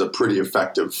functions as a pretty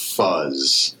effective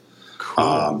fuzz.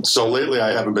 Cool. So lately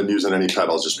I haven't been using any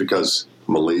pedals just because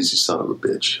I'm a lazy son of a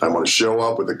bitch. I want to show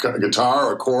up with a guitar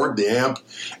or a chord, the amp,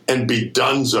 and be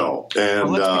donezo.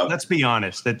 And let's be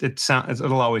honest.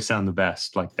 It'll always sound the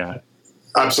best like that.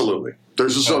 Absolutely.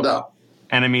 There's just no doubt.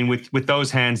 And I mean, with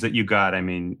those hands that you got, I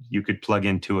mean, you could plug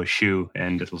into a shoe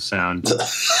and it'll sound.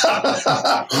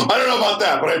 I don't know about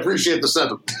that, but I appreciate the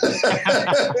sentiment.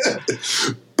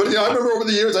 But I remember over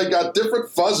the years I got different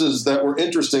fuzzes that were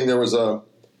interesting. I was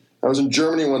in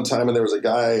Germany one time, and there was a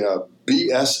guy,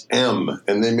 BSM,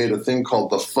 and they made a thing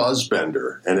called the Fuzz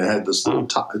Bender, and it had this little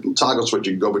toggle switch.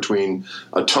 You could go between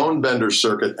a tone bender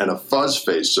circuit and a fuzz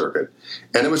phase circuit,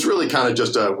 and it was really kind of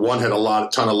just one had a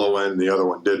ton of low end, and the other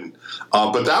one didn't.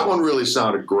 But that one really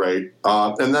sounded great.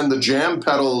 And then the Jam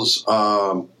Pedals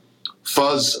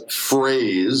Fuzz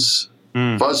Phrase,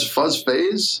 Fuzz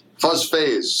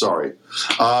Phase, sorry.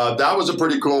 That was a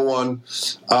pretty cool one.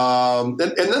 And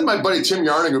then my buddy Tim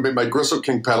Yarning, who made my Gristle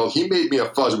King pedal, he made me a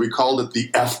fuzz. We called it the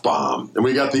F-Bomb. And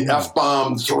we got the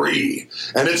F-Bomb 3.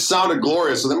 And it sounded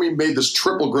glorious. So then we made this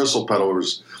triple Gristle pedal. It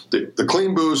was the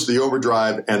clean boost, the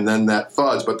overdrive, and then that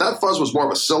fuzz. But that fuzz was more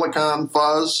of a silicon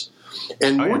fuzz.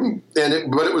 And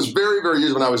but it was very, very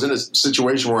useful when I was in a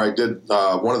situation where I did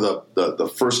one of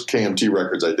the first KMT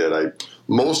records I did.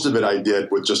 Most of it I did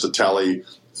with just a telly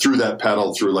through that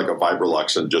pedal, through like a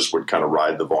Vibrolux, and just would kind of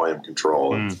ride the volume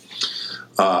control. And,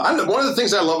 I don't know, one of the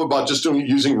things I love about just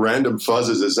using random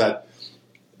fuzzes is that,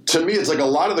 to me, it's like a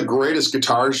lot of the greatest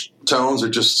guitar tones are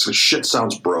just shit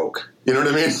sounds broke. You know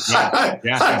what I mean? Yeah,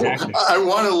 exactly. I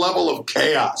want a level of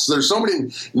chaos. There's so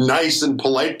many nice and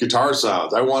polite guitar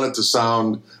sounds. I want it to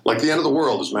sound like the end of the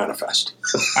world is manifest.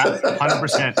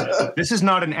 100%. This is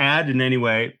not an ad in any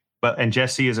way, and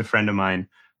Jesse is a friend of mine.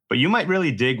 But you might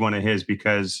really dig one of his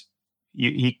because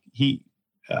he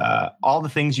all the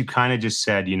things you kind of just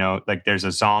said, like there's a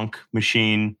Zonk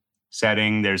machine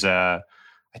setting,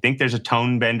 I think there's a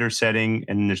tone bender setting,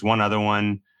 and there's one other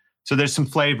one. So there's some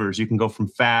flavors. You can go from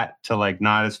fat to like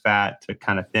not as fat to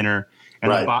kind of thinner,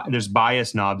 and there's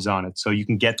bias knobs on it, so you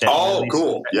can get that. Oh,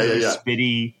 cool! Yeah.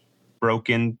 Spitty,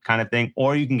 broken kind of thing,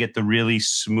 or you can get the really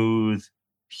smooth,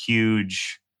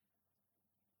 huge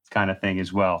kind of thing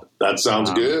as well. That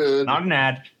sounds good. Not an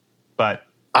ad, but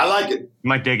I like it. You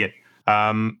might dig it.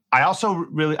 I also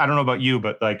really, I don't know about you,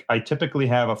 but like I typically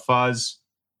have a fuzz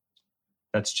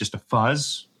that's just a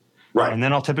fuzz. Right. And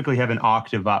then I'll typically have an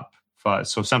octave up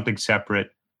fuzz. So something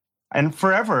separate. And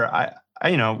forever, I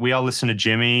we all listen to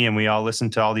Jimmy and we all listen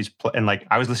to all these, and like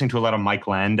I was listening to a lot of Mike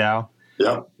Landau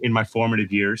in my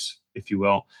formative years, if you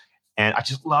will. And I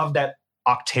just love that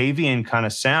Octavian kind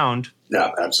of sound.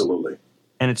 Yeah, absolutely.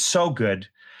 And it's so good.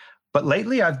 But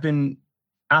lately I've been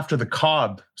after the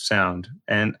Cobb sound.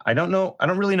 And I don't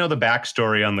really know the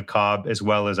backstory on the Cobb as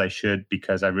well as I should,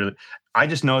 because I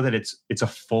just know that it's a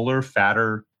fuller,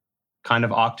 fatter kind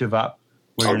of octave up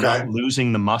where you're not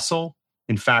losing the muscle.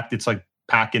 In fact, it's like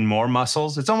packing more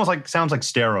muscles. It's almost like, sounds like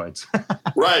steroids.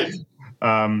 Right.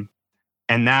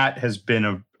 And that has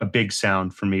been a big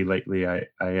sound for me lately. I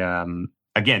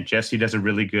again, Jesse does a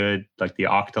really good, like the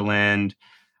Octaland.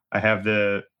 I have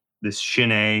this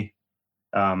Shinee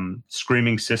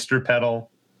Screaming Sister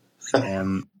pedal.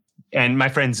 And my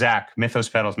friend Zach, Mythos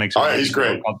Pedals, makes a he's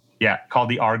great. Called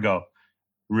the Argo.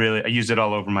 Really, I use it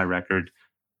all over my record.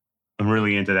 I'm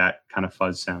really into that kind of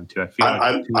fuzz sound too.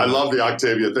 I love the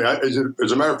Octavia thing.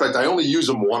 As a matter of fact, I only use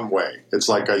them one way. It's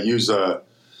like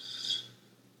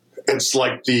it's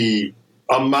like the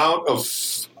amount of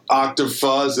octave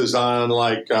fuzz is on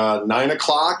like 9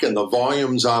 o'clock and the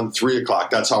volume's on 3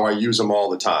 o'clock. That's how I use them all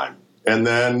the time. And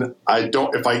then I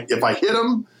don't, if I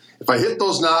hit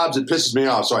those knobs, it pisses me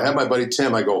off. So I have my buddy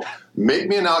Tim, I go, make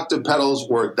me an octave pedals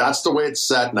where that's the way it's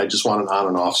set, and I just want an on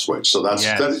and off switch. So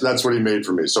that's what he made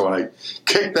for me. So when I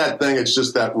kick that thing, it's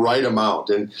just that right amount.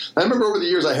 And I remember over the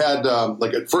years I had,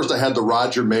 at first I had the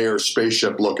Roger Mayer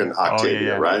spaceship looking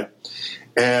Octavia, right?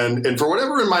 And for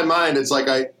whatever in my mind, it's like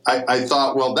I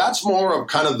thought, well, that's more of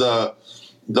kind of the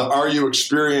Are You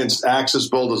Experienced Axis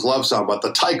Builders Love sound, but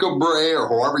the Tycho Brahe, or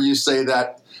however you say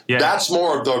that, that's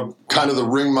more of the kind of the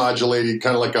ring modulated,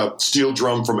 kind of like a steel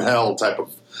drum from hell type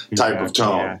of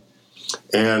tone. Yeah.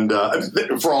 And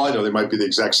for all I know, they might be the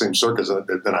exact same circuits,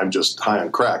 and I'm just high on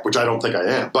crack, which I don't think I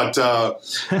am. But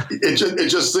it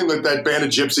just seemed like that Band of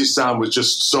Gypsy sound was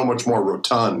just so much more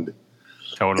rotund.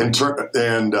 Totally.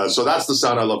 So that's the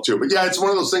sound I love too. But yeah, it's one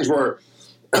of those things where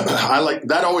I like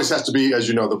that. Always has to be, as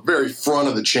you know, the very front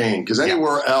of the chain, because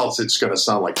anywhere else it's going to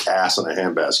sound like ass in a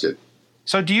handbasket.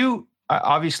 So do you?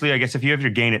 Obviously, I guess if you have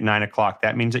your gain at 9 o'clock,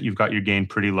 that means that you've got your gain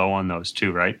pretty low on those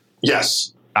too, right?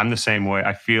 Yes. I'm the same way.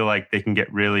 I feel like they can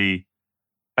get really,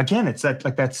 again, it's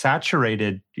that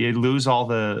saturated, you lose all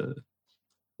the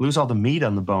meat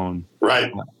on the bone.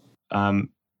 Right.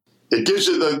 It gives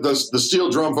you the steel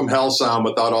drum from hell sound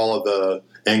without all of the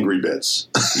angry bits.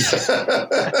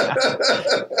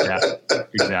 Yeah,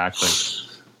 exactly.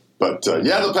 But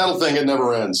the pedal thing, it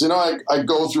never ends. You know, I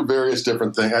go through various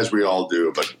different things, as we all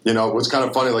do. But, you know, what's kind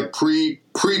of funny, like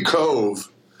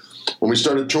pre-Cove, when we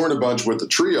started touring a bunch with the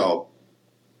trio,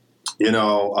 you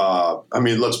know, I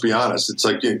mean, let's be honest. It's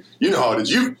like, you know how it is.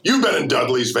 You've been in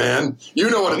Dudley's van. You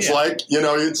know what it's like. You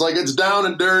know, it's like it's down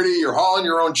and dirty. You're hauling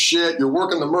your own shit. You're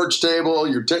working the merch table.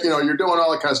 You're doing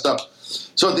all that kind of stuff.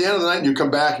 So at the end of the night, you come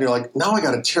back and you're like, now I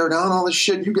got to tear down all this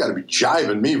shit. You got to be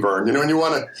jiving me, Vern. You know, and you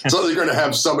want to, so you're going to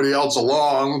have somebody else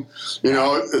along, you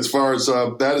know, as far as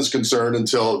that is concerned,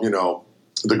 until, you know,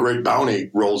 the great bounty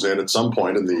rolls in at some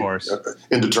point in the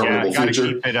indeterminable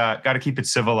future. Got to keep it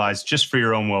civilized, just for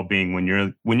your own well-being. When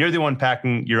you're the one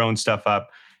packing your own stuff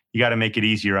up, you got to make it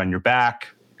easier on your back.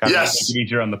 Got to make it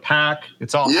easier on the pack.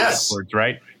 It's all backwards,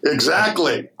 right?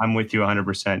 Exactly. I'm with you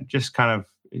 100%. Just kind of,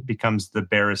 it becomes the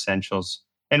bare essentials.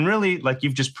 And really, like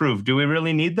you've just proved, do we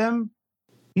really need them?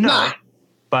 No. Nah.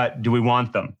 But do we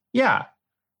want them? Yeah.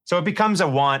 So it becomes a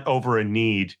want over a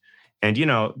need. And, you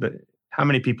know, how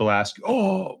many people ask,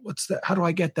 oh, what's that? How do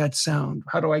I get that sound?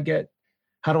 How do I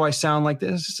sound like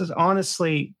this? It says,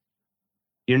 honestly,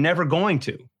 you're never going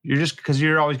to. You're just, because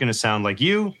you're always going to sound like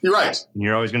you. You're right. And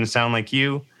you're always going to sound like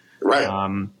you. Right.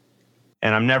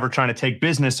 And I'm never trying to take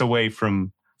business away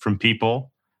from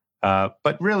people.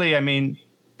 But really, I mean,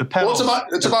 the pedals,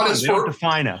 it's about they don't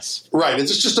define us. Right.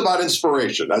 It's just about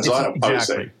inspiration. That's all I would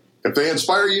say. If they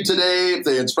inspire you today, if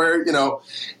they inspire, you know,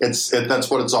 that's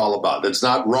what it's all about. It's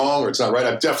not wrong or it's not right.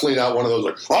 I'm definitely not one of those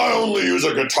like, I only use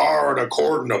a guitar, an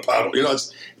accord, and a pedal. You know,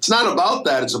 it's not about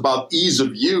that. It's about ease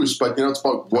of use, but, you know, it's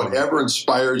about whatever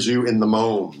inspires you in the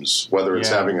moments, whether it's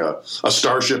having a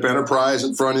Starship Enterprise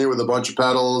in front of you with a bunch of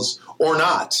pedals or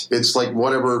not. It's like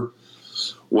whatever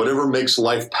makes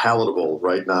life palatable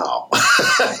right now.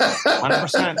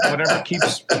 100%.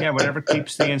 Whatever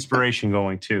keeps the inspiration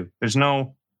going too. There's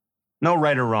no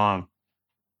right or wrong,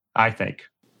 I think.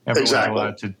 Everyone's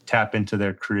allowed to tap into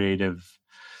their creative,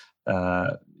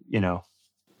 roads,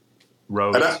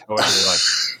 however they like.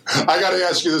 I got to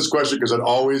ask you this question because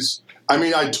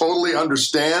I totally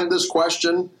understand this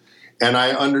question, and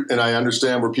I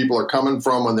understand where people are coming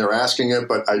from when they're asking it.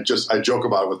 But I joke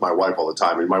about it with my wife all the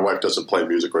time. I mean, my wife doesn't play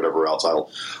music or whatever else.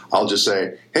 I'll just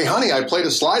say, "Hey, honey, I played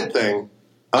a slide thing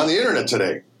on the internet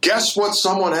today. Guess what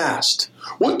someone asked?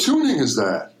 What tuning is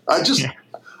that?" I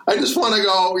just want to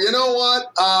go, you know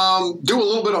what? Do a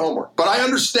little bit of homework. But I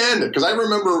understand it because I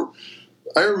remember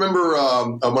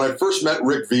when I first met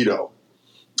Rick Vito,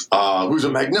 who's a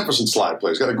magnificent slide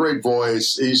player. He's got a great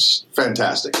voice. He's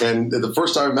fantastic. And the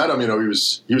first time I met him,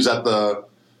 he was at the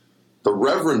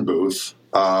Reverend booth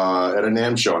at a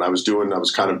NAMM show, and I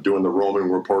was kind of doing the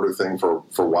roaming reporter thing for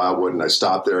Wildwood, and I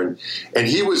stopped there, and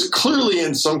he was clearly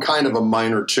in some kind of a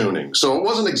minor tuning. So it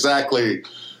wasn't exactly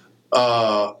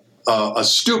a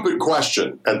stupid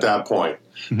question at that point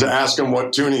to ask him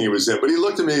what tuning he was in. But he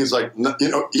looked at me, he's like,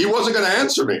 he wasn't going to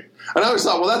answer me. And I always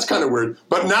thought, well, that's kind of weird.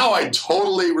 But now I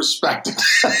totally respect it.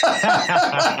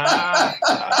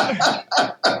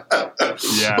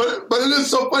 Yeah. But it is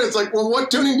so funny. It's like, well,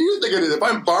 what tuning do you think it is? If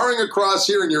I'm barring across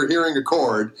here and you're hearing a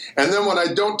chord, and then when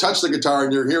I don't touch the guitar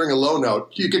and you're hearing a low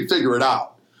note, you can figure it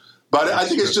out. But I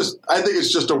think it's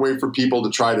just a way for people to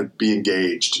try to be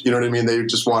engaged. You know what I mean? They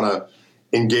just want to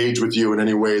engage with you in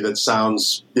any way that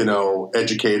sounds,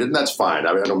 educated, and that's fine.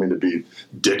 I don't mean to be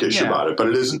dickish about it, but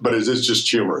it is just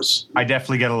humorous. I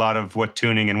definitely get a lot of what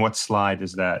tuning and what slide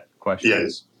is that question.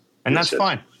 Yes. And that's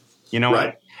fine.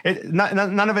 Right.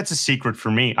 None of it's a secret for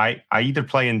me. I either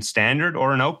play in standard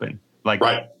or an open, like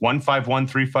 1-5-1,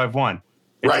 3-5-1.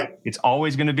 It's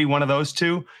always going to be one of those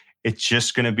two. It's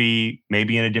just going to be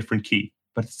maybe in a different key,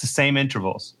 but it's the same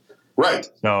intervals. Right.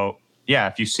 So yeah,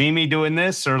 if you see me doing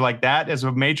this or like that as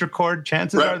a major chord,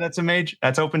 chances are that's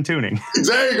open tuning.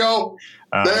 There you go.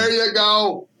 There you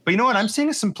go. But you know what? I'm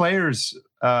seeing some players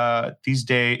these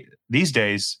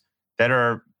days that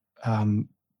are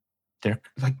they're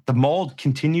like the mold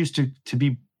continues to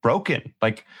be broken.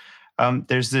 Like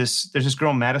there's this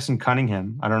girl, Madison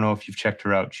Cunningham. I don't know if you've checked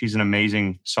her out. She's an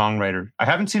amazing songwriter. I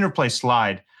haven't seen her play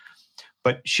slide,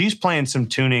 but she's playing some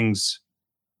tunings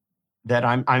that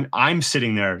I'm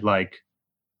sitting there like,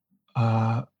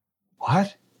 what?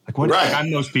 Like what? Right. Like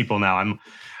I'm those people now.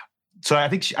 I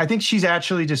think she's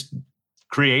actually just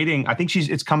creating. I think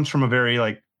it comes from a very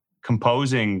like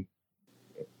composing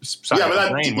side of the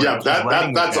brain.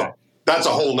 That's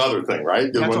a whole nother thing,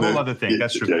 right? That's a whole other thing.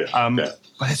 That's true. But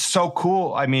it's so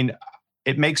cool. I mean,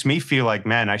 it makes me feel like,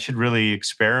 man, I should really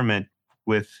experiment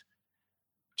with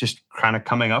just kind of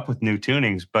coming up with new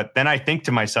tunings. But then I think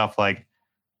to myself, like,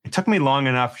 it took me long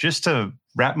enough just to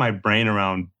wrap my brain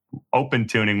around open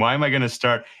tuning. Why am I going to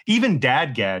start? Even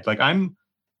DADGAD, like I'm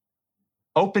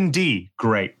open D,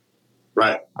 great.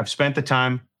 Right. I've spent the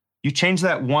time. You change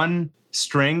that one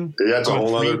string from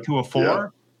a 3 to a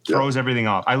 4, throws everything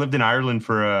off. I lived in Ireland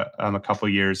for a couple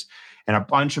of years, and a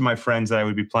bunch of my friends that I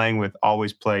would be playing with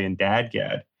always play in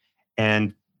DADGAD.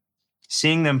 And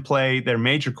seeing them play their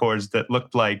major chords that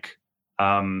looked like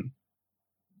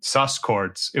sus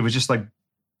chords, it was just like,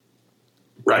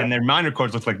 and their minor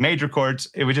chords looked like major chords.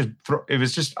 It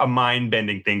was just a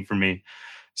mind-bending thing for me.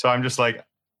 So I'm just like,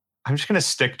 I'm just going to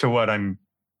stick to what I'm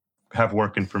have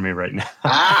working for me right now.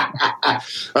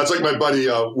 That's like my buddy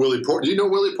Willie Porter. Do you know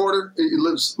Willie Porter? He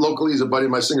lives locally. He's a buddy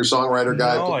of my singer-songwriter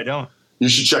guy. No, I don't. You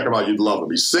should check him out. You'd love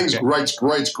him. He sings, writes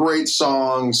great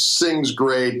songs, sings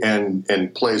great,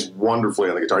 and plays wonderfully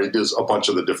on the guitar. He does a bunch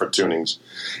of the different tunings,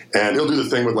 and he'll do the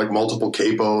thing with like multiple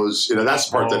capos. That's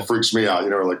the part that freaks me out.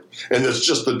 And it's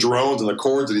just the drones and the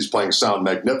chords that he's playing sound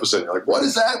magnificent. You're like, what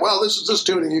is that? Well, this is this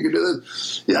tuning. You can do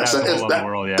this. Yeah,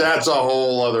 that's a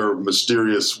whole other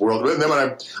mysterious world. And then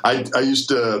when I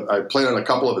played on a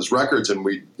couple of his records, and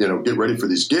we get ready for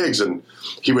these gigs, and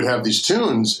he would have these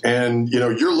tunes, and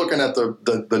you're looking at the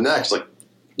next, like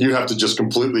you have to just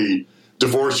completely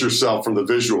divorce yourself from the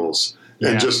visuals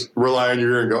and just rely on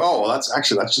your ear and go, oh, well,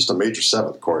 that's just a major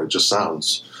 7th chord. It just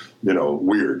sounds,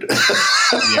 weird.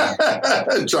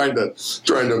 trying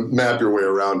to map your way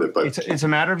around it. But it's a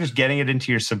matter of just getting it into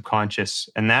your subconscious.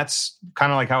 And that's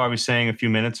kind of like how I was saying a few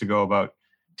minutes ago about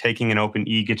taking an open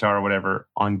E guitar or whatever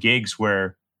on gigs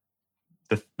where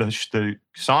the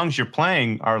songs you're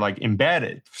playing are like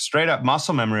embedded, straight up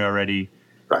muscle memory already.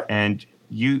 Right. And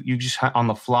you just on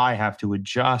the fly have to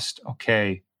adjust.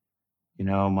 Okay,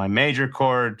 my major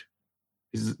chord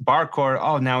is bar chord.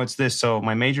 Oh, now it's this. So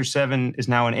my major 7 is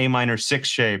now an A minor 6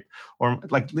 shape, or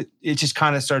like it just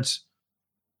kind of starts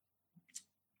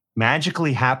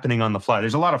magically happening on the fly.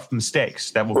 There's a lot of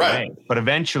mistakes that will be made, but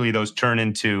eventually those turn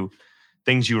into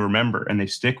things you remember and they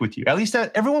stick with you. At least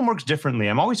that everyone works differently.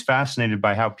 I'm always fascinated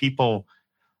by how people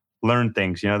learn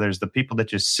things. There's the people that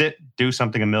just do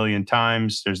something a million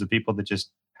times. There's the people that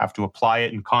just have to apply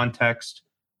it in context.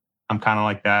 I'm kind of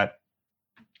like that.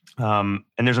 And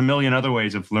there's a million other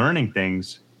ways of learning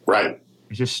things. Right.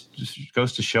 It just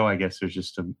goes to show, I guess, there's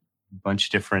just a bunch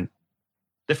of different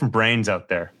brains out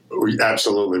there.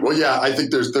 Absolutely. Well, yeah, I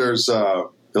think there's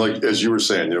like, as you were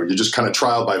saying, you just kind of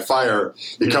trial by fire.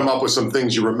 You come up with some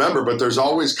things you remember, but there's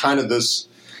always kind of there's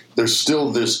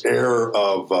still this air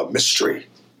of mystery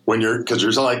because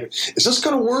you're like, is this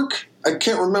going to work? I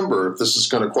can't remember if this is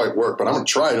going to quite work, but I'm going to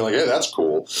try it. You're like, hey, that's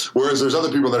cool. Whereas there's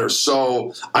other people that are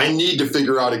I need to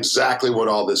figure out exactly what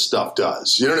all this stuff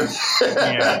does. You know what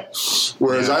I mean? Yeah.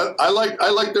 Whereas I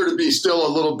like there to be still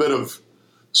a little bit of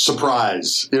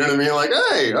surprise. You know what I mean? Like,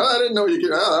 hey, I didn't know you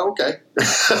could. Okay.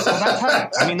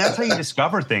 Well, that's how you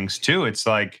discover things too. It's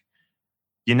like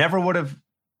you never would have.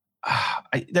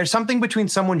 There's something between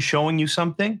someone showing you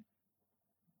something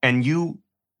and you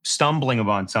stumbling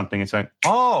upon something. It's like,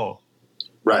 oh.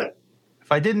 Right.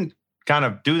 If I didn't kind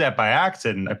of do that by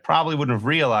accident, I probably wouldn't have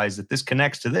realized that this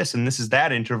connects to this, and this is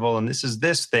that interval, and this is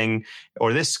this thing,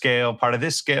 or this scale, part of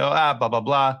this scale, blah, blah,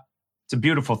 blah. It's a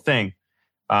beautiful thing.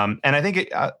 And I think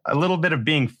a little bit of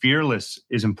being fearless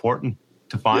is important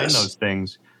to find those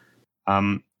things.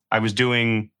 I was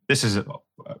doing, this is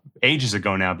ages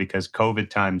ago now because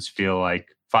COVID times feel like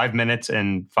 5 minutes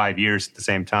and 5 years at the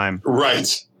same time.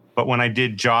 Right. But when I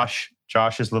did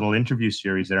Josh's little interview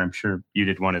series there, I'm sure you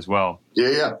did one as well.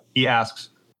 Yeah. He asks,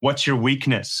 what's your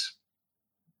weakness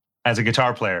as a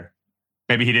guitar player?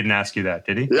 Maybe he didn't ask you that,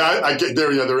 did he? Yeah, I get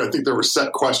there. Yeah, I think there were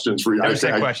set questions for you. There were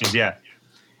set questions, yeah.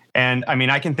 And I mean,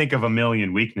 I can think of a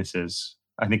million weaknesses.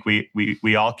 I think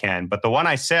we all can. But the one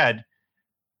I said,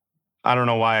 I don't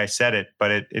know why I said it,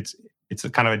 but it's a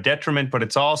kind of a detriment, but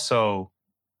it's also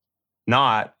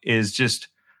not, is just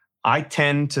I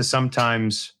tend to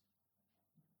sometimes...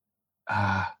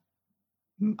 I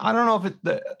don't know if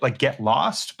it get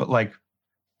lost, but like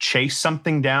chase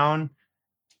something down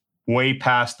way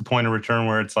past the point of return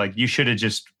where it's like you should have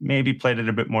just maybe played it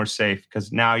a bit more safe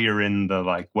because now you're in the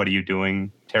like, what are you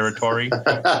doing territory?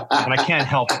 And I can't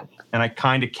help it. And I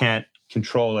kind of can't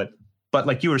control it. But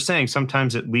like you were saying,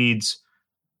 sometimes it leads,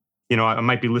 I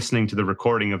might be listening to the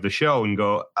recording of the show and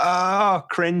go,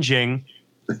 cringing.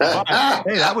 But,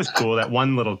 hey, that was cool. That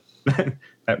one little...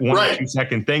 that 1 or 2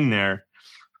 second thing there,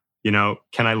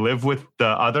 can I live with the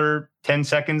other 10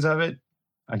 seconds of it?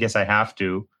 I guess I have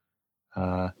to.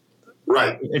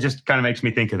 Right. It just kind of makes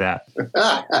me think of that.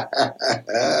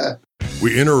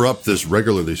 We interrupt this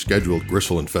regularly scheduled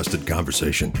gristle-infested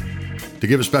conversation to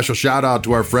give a special shout-out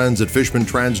to our friends at Fishman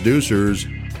Transducers,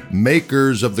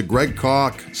 makers of the Greg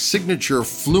Koch signature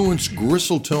Fluence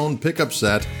Gristle-Tone pickup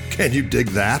set. Can you dig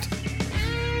that?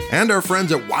 And our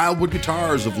friends at Wildwood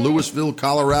Guitars of Louisville,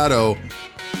 Colorado,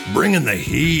 bringing the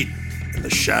heat in the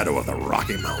shadow of the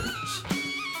Rocky Mountains.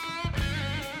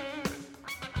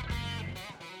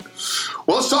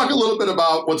 Well, let's talk a little bit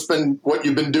about what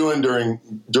you've been doing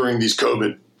during these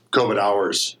COVID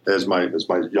hours. As my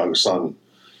young son,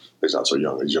 he's not so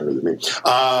young; he's younger than me.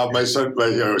 My son,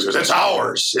 says, "It's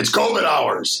hours. It's COVID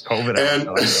hours."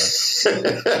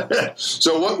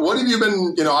 So what have you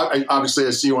been? Obviously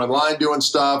I see you online doing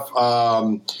stuff,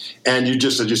 and you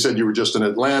just, as you said, you were just in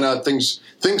Atlanta. Things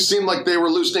seemed like they were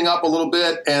loosening up a little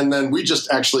bit, and then we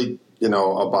just actually,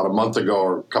 about a month ago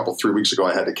or 3 weeks ago,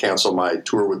 I had to cancel my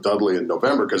tour with Dudley in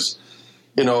November because.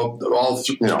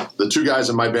 The two guys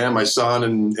in my band, my son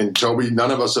and Toby,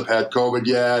 none of us have had COVID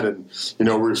yet. And, we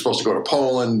were supposed to go to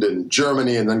Poland and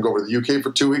Germany and then go over to the UK for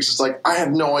 2 weeks. It's like, I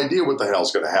have no idea what the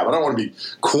hell's going to happen. I don't want to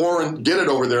be get it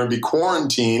over there and be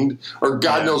quarantined or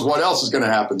God knows what else is going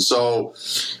to happen. So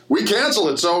we canceled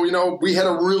it. So, we had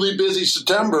a really busy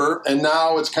September and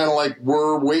now it's kind of like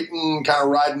we're waiting, kind of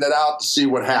riding it out to see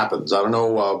what happens. I don't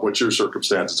know what your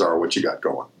circumstances are, what you got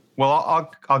going. Well,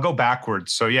 I'll go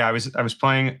backwards. So yeah, I was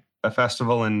playing a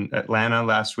festival in Atlanta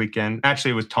last weekend.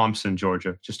 Actually, it was Thompson,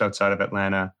 Georgia, just outside of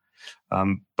Atlanta.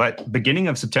 But beginning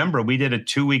of September, we did a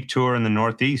 2-week tour in the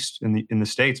Northeast in the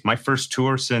States. My first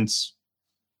tour since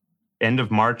end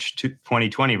of March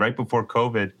 2020, right before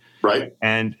COVID. Right.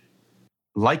 And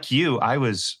like you, I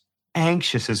was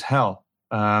anxious as hell.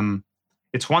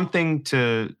 It's one thing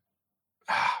to...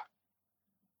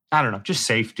 I don't know, just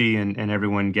safety and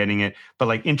everyone getting it. But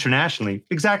like internationally,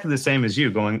 exactly the same as you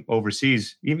going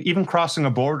overseas, even crossing a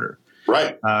border.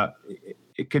 Right.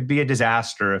 It could be a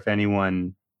disaster if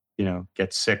anyone,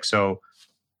 gets sick. So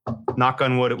knock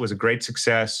on wood, it was a great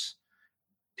success.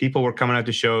 People were coming out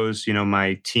to shows.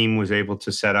 My team was able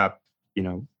to set up,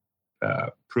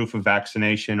 proof of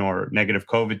vaccination or negative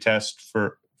COVID test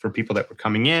for people that were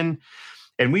coming in.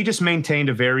 And we just maintained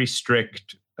a very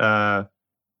strict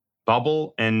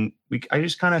bubble, and I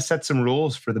just kind of set some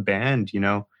rules for the band.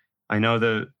 I know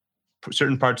the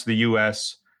certain parts of the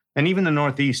U.S. and even the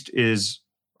Northeast is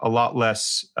a lot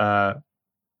less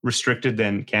restricted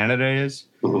than Canada is.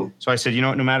 Mm-hmm. So I said,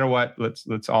 no matter what,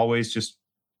 let's always just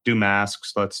do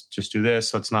masks. Let's just do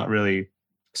this. Let's not really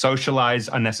socialize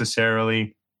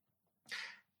unnecessarily.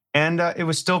 And it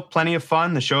was still plenty of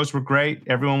fun. The shows were great.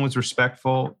 Everyone was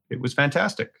respectful. It was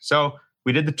fantastic. So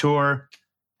we did the tour,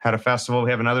 had a festival. We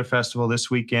have another festival this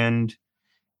weekend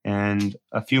and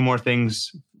a few more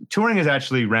things. Touring is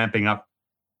actually ramping up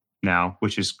now,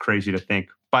 which is crazy to think.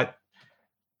 But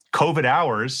COVID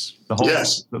hours, the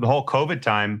whole COVID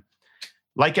time,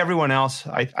 like everyone else,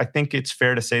 I think it's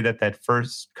fair to say that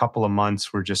first couple of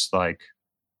months were just like,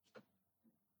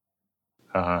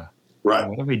 right.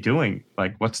 What are we doing?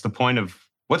 Like, what's the point of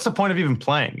even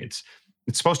playing? It's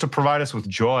supposed to provide us with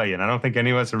joy, and I don't think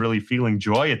any of us are really feeling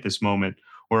joy at this moment.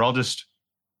 We're all just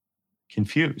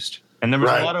confused, and there was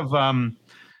a lot of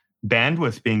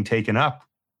bandwidth being taken up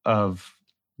of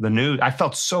the news. I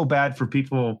felt so bad for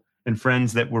people and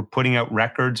friends that were putting out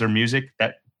records or music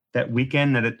that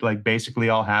weekend that it like basically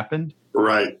all happened.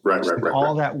 Right.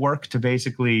 All that work to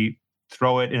basically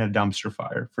throw it in a dumpster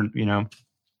fire for.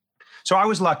 So I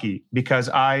was lucky because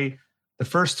the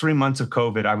first 3 months of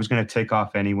COVID, I was going to take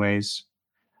off anyways.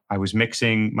 I was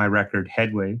mixing my record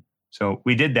Headway. So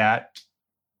we did that.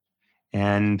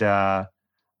 And I'd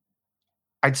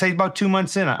say about 2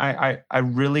 months in, I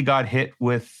really got hit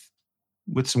with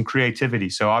some creativity.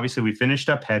 So obviously we finished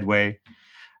up Headway.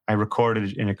 I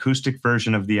recorded an acoustic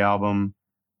version of the album.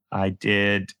 I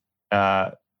did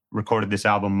recorded this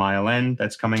album, Mile End,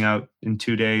 that's coming out in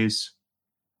 2 days.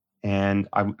 And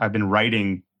I've been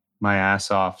writing my ass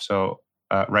off. So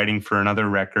writing for another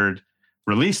record,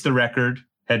 released the record,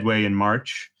 Headway, in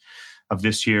March of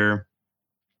this year.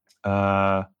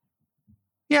 I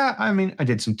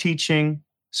did some teaching,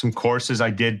 some courses I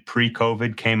did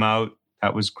pre-COVID came out.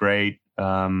 That was great.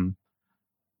 It's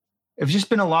just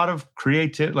been a lot of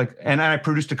creative, and I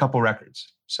produced a couple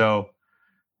records. So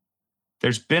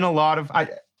there's been a lot of,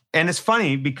 and it's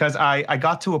funny because I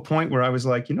got to a point where I was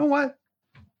like, you know what?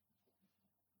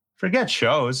 Forget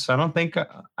shows. I think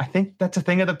that's a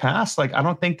thing of the past. Like, I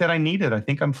don't think that I need it. I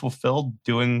think I'm fulfilled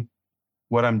doing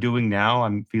what I'm doing now.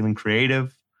 I'm feeling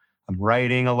creative. I'm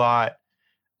writing a lot.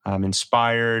 I'm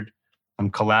inspired. I'm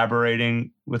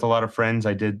collaborating with a lot of friends.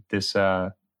 I did this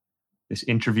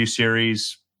interview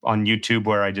series on YouTube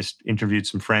where I just interviewed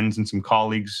some friends and some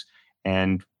colleagues.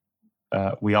 And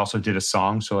we also did a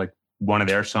song. So like one of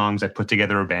their songs, I put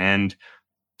together a band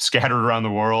scattered around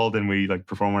the world and we like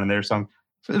performed one of their songs.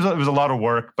 So it was a lot of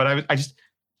work, but I just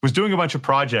was doing a bunch of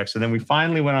projects. And then we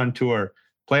finally went on tour,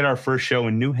 played our first show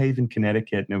in New Haven,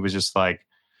 Connecticut. And it was just like,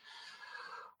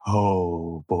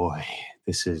 oh boy,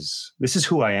 this is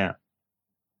who I am.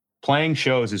 Playing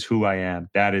shows is who I am.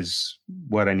 That is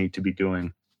what I need to be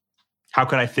doing. How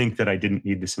could I think that I didn't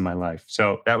need this in my life?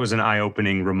 So that was an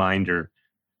eye-opening reminder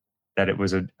that it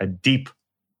was a deep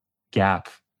gap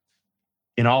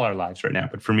in all our lives right now,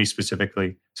 but for me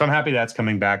specifically. So I'm happy that's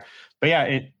coming back. But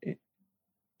yeah,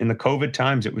 in the COVID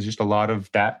times, it was just a lot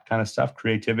of that kind of stuff,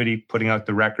 creativity, putting out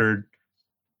the record,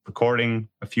 recording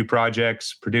a few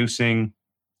projects, producing,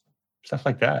 stuff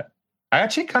like that. I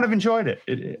actually kind of enjoyed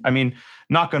it. I mean,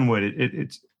 knock on wood,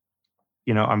 it's,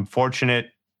 I'm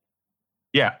fortunate.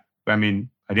 Yeah. I mean,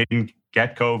 I didn't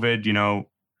get COVID,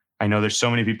 I know there's so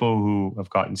many people who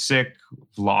have gotten sick,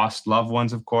 lost loved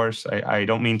ones, of course. I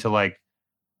don't mean to like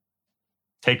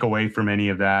take away from any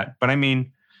of that, but I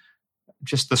mean,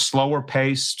 just the slower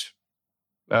paced,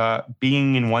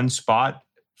 being in one spot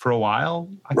for a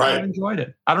while, I kind of enjoyed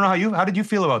it. I don't know how did you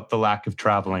feel about the lack of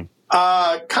traveling?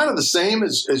 Kind of the same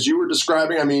as you were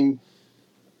describing. I mean,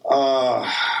 I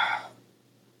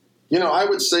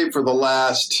would say for the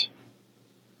last,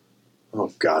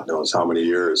 God knows how many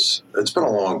years. It's been a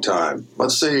long time.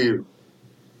 Let's say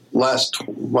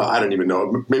I don't even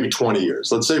know, maybe 20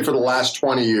 years. Let's say for the last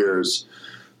 20 years,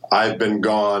 I've been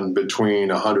gone between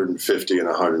 150 and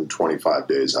 125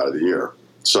 days out of the year.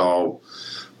 So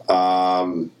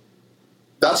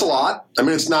that's a lot. I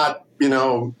mean, it's not,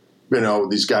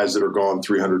 these guys that are gone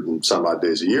 300 and some odd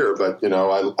days a year, but,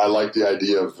 I like the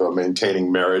idea of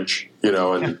maintaining marriage,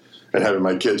 and having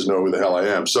my kids know who the hell I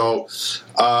am. So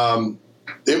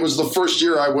it was the first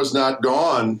year I was not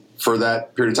gone for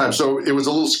that period of time. So it was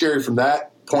a little scary from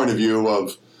that point of view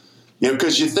of,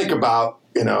 because you think about,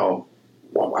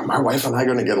 well, are my wife and I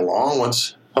going to get along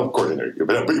once of course,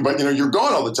 but you're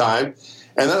gone all the time.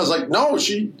 And then I was like, no,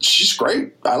 she's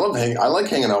great. I like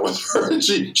hanging out with her. And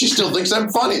she still thinks I'm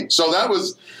funny. So that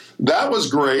was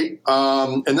great.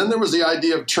 And then there was the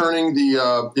idea of turning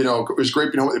the, it was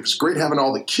great. It was great having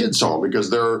all the kids home because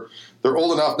they're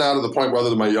old enough now to the point, rather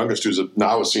than my youngest, who's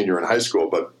now a senior in high school,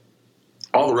 but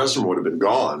all the rest of them would have been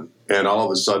gone. And all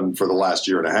of a sudden, for the last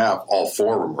year and a half, all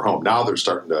four of them were home. Now they're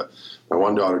starting to. My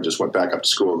one daughter just went back up to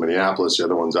school in Minneapolis. The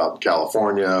other one's out in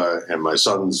California, and my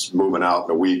son's moving out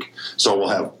in a week. So we'll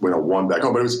have one back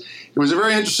home. But it was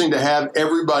very interesting to have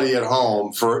everybody at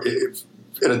home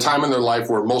at a time in their life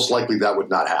where most likely that would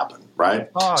not happen, right?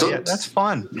 Oh, yeah, that's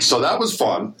fun. So that was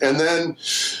fun. And then,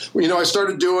 I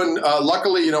started doing.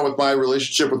 Luckily, with my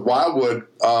relationship with Wildwood.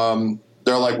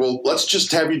 They're like, well, let's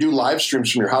just have you do live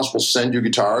streams from your house. We'll send you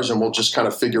guitars, and we'll just kind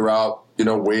of figure out,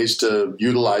 ways to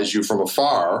utilize you from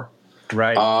afar.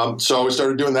 Right. So we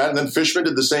started doing that, and then Fishman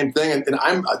did the same thing. And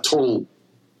I'm a total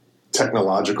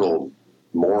technological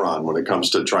moron when it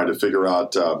comes to trying to figure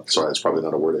out. Sorry, that's probably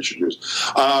not a word I should use.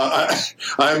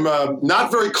 I'm not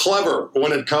very clever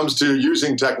when it comes to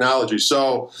using technology.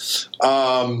 So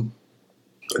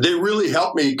they really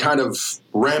helped me kind of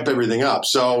ramp everything up.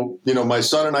 So my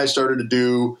son and I started to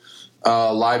do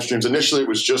live streams. Initially, it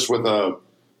was just with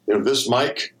this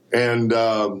mic. And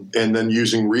then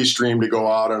using Restream to go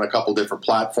out on a couple different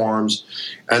platforms.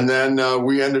 And then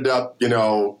we ended up,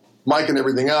 micing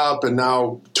everything up. And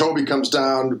now Toby comes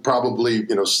down probably,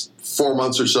 4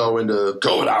 months or so into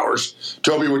COVID hours.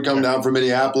 Toby would come down from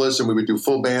Minneapolis and we would do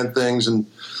full band things. And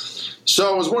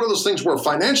so it was one of those things where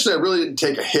financially I really didn't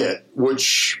take a hit,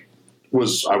 which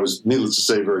I was, needless to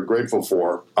say, very grateful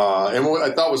for. And what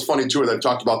I thought was funny, too, and I've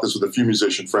talked about this with a few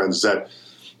musician friends, is that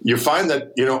you find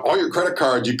that, all your credit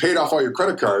cards, you paid off all your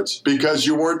credit cards because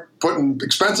you weren't putting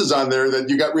expenses on there that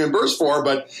you got reimbursed for,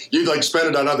 but you'd spend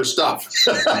it on other stuff.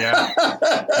 Yeah,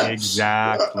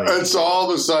 exactly. And so all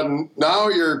of a sudden, now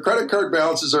your credit card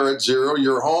balances are at zero.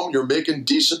 You're home. You're making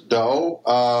decent dough.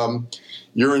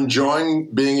 You're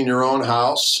enjoying being in your own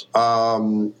house.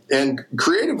 And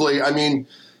creatively, I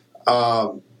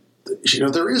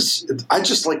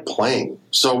just like playing.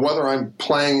 So whether I'm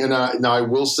playing, and now I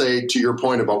will say to your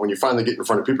point about when you finally get in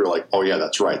front of people, you're like, oh yeah,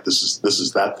 that's right. This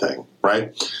is that thing,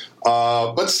 right?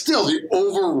 But still, the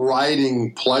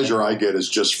overriding pleasure I get is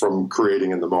just from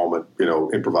creating in the moment,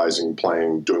 improvising,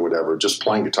 playing, doing whatever, just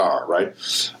playing guitar, right?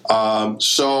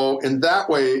 So in that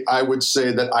way, I would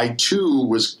say that I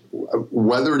too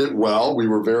weathered it well. We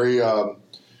were very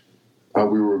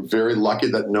lucky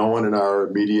that no one in our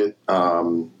immediate,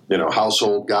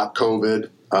 household got COVID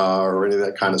or any of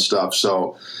that kind of stuff.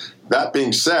 So that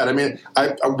being said,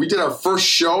 we did our first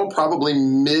show probably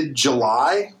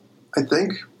mid-July, I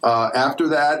think, after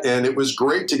that. And it was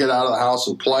great to get out of the house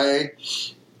and play.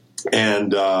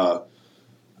 And, I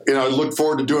look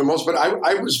forward to doing most, but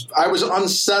I was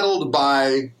unsettled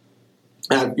by,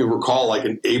 if you recall,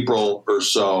 in April or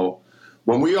so,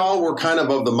 when we all were kind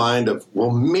of the mind of,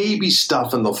 well, maybe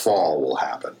stuff in the fall will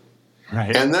happen.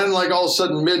 Right. And then all of a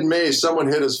sudden, mid-May, someone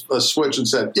hit a switch and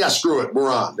said, yeah, screw it, we're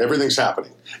on. Everything's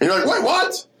happening. And you're like, wait,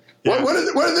 what? Yeah. When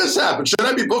did this happen? Should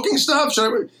I be booking stuff?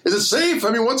 Is it safe?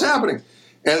 What's happening?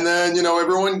 And then,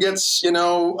 everyone gets,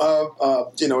 everyone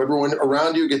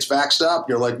around you gets vaxxed up.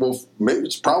 You're like, well, maybe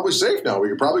it's probably safe now. We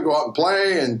could probably go out and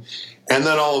play. And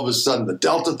then all of a sudden the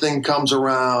Delta thing comes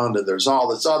around and there's all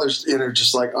this other,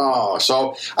 just like, oh.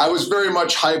 So I was very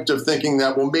much hyped of thinking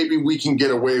that, well, maybe we can get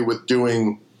away with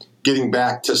getting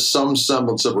back to some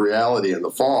semblance of reality in the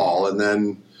fall. And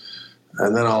then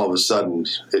all of a sudden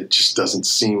it just doesn't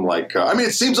seem like,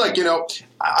 it seems like,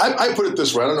 I put it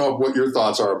this way. I don't know what your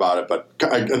thoughts are about it, but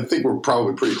I think we're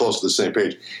probably pretty close to the same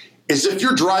page. Is if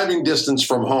you're driving distance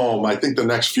from home, I think the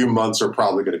next few months are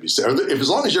probably going to be safe. As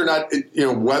long as you're not,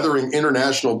 weathering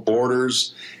international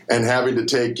borders and having to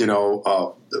take,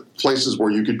 places where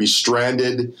you could be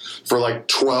stranded for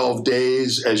 12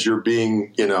 days as you're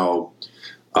being,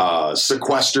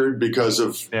 sequestered because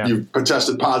of you've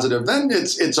tested positive, then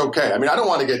it's okay. I don't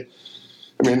want to get.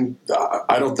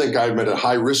 I don't think I'm at a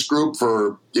high risk group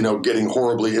for, getting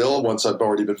horribly ill once I've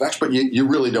already been vaxxed, but you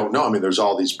really don't know. There's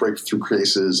all these breakthrough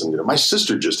cases and, my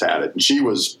sister just had it and she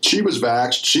was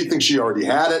vaxxed. She thinks she already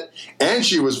had it and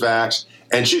she was vaxxed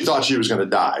and she thought she was going to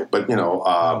die. But,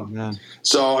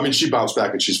 so, she bounced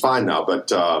back and she's fine now.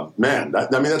 But, man,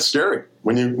 that's scary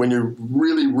when you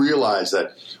really realize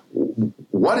that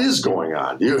what is going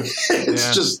on.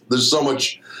 Just, there's so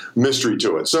much mystery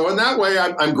to it. So in that way,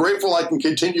 I'm grateful I can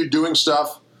continue doing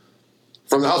stuff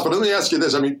from the house. But let me ask you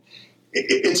this.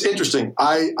 It's interesting.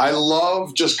 I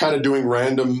love just kind of doing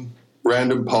random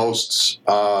posts.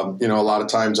 A lot of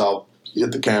times I'll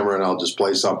hit the camera and I'll just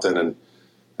play something and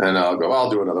I'll go, I'll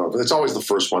do another one. But it's always the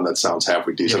first one that sounds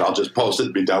halfway decent. Yeah. I'll just post it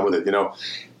and be done with it,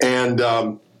 And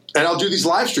I'll do these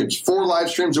live streams, 4 live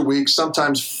streams a week,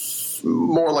 sometimes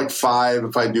more like 5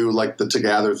 if I do like the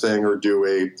Together thing or do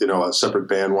a separate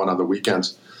band one on the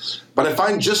weekends. But I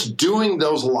find just doing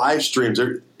those live streams,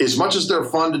 as much as they're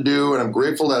fun to do, and I'm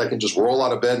grateful that I can just roll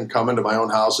out of bed and come into my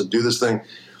own house and do this thing,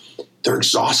 they're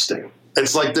exhausting.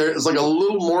 It's like a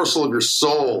little morsel of your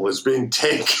soul is being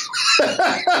taken.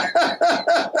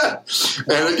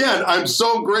 And again, I'm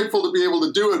so grateful to be able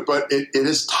to do it, but it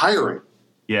is tiring.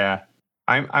 Yeah,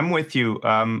 I'm with you.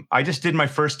 I just did my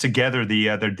first Together the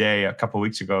other day, a couple of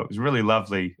weeks ago. It was really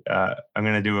lovely. I'm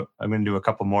gonna do a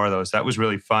couple more of those. That was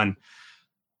really fun.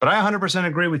 But I 100%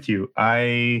 agree with you.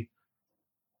 I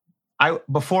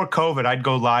before COVID, I'd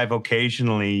go live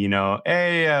occasionally.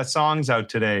 Hey, song's out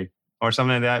today or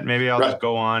something like that. Maybe I'll just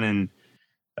go on and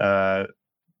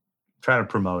try to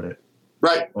promote it.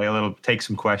 Right. Play a little, take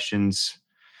some questions.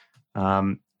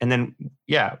 And then,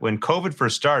 when COVID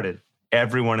first started,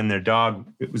 everyone and their dog,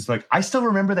 it was like, I still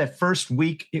remember that first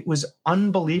week. It was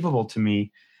unbelievable to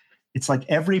me. It's like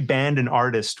every band and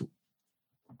artist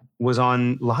was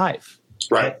on live.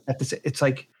 Right. It's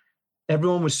like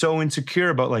everyone was so insecure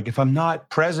about like, if I'm not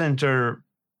present or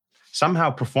somehow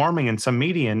performing in some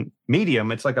medium,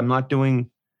 it's like I'm not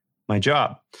doing my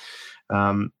job.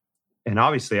 And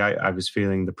obviously I was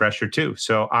feeling the pressure too.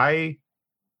 So I'd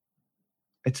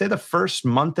say the first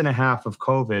month and a half of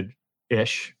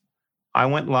COVID-ish, I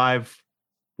went live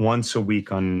once a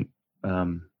week on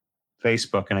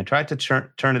Facebook, and I tried to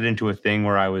turn it into a thing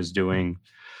where I was doing,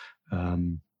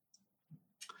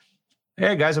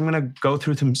 hey guys, I'm going to go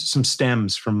through some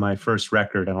stems from my first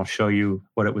record and I'll show you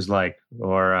what it was like.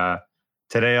 Or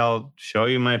today I'll show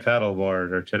you my pedal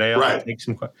board, or today I'll take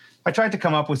some. I tried to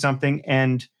come up with something,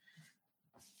 and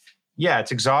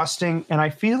it's exhausting. And I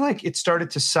feel like it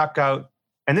started to suck out,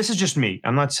 and this is just me.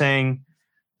 I'm not saying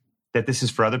that this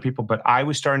is for other people, but I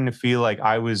was starting to feel like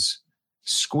I was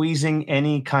squeezing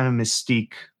any kind of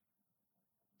mystique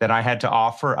that I had to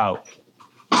offer out.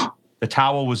 The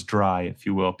towel was dry, if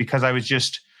you will, because I was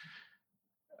just,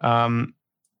 I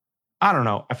don't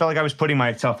know. I felt like I was putting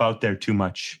myself out there too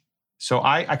much. So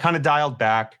I kind of dialed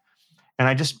back, and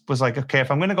I just was like, okay, if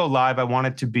I'm going to go live, I want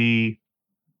it to be,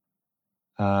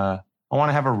 I want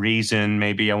to have a reason.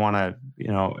 Maybe I want to,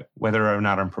 whether or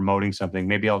not I'm promoting something,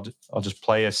 maybe I'll just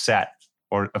play a set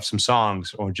of some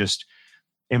songs, or just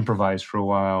improvise for a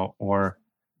while, or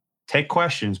take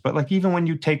questions. But like, even when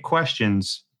you take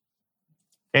questions,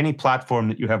 any platform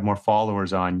that you have more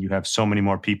followers on, you have so many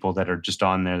more people that are just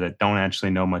on there that don't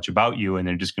actually know much about you, and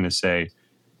they're just going to say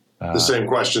the same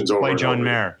questions over. Play John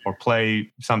Mayer, or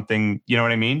play something, you know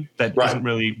what I mean? That isn't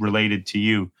really related to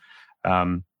you.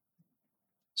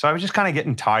 So I was just kind of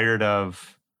getting tired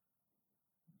of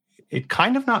it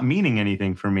kind of not meaning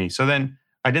anything for me. So then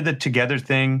I did the Together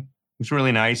thing. It was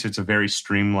really nice. It's a very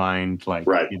streamlined,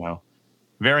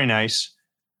 very nice.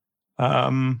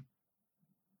 And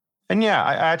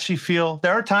I actually feel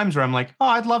there are times where I'm like,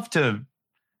 oh,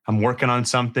 I'm working on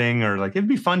something, or like, it'd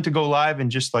be fun to go live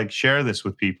and just like share this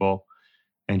with people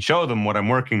and show them what I'm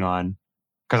working on.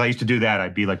 Because I used to do that.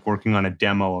 I'd be like working on a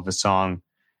demo of a song,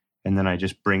 and then I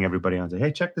just bring everybody on and say,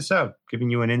 hey, check this out, giving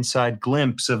you an inside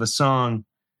glimpse of a song.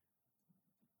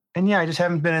 And I just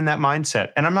haven't been in that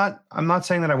mindset. And I'm not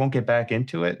saying that I won't get back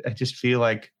into it. I just feel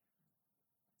like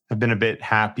I've been a bit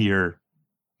happier,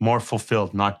 more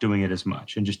fulfilled, not doing it as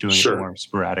much and just doing it more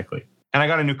sporadically. And I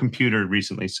got a new computer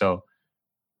recently, so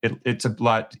it's a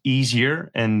lot easier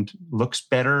and looks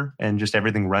better, and just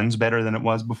everything runs better than it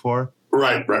was before.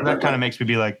 Right. That kind of makes me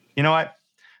be like, you know what?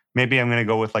 Maybe I'm going to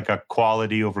go with like a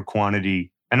quality over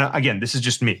quantity. And again, this is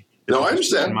just me. I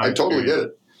understand. I totally get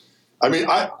it. I mean,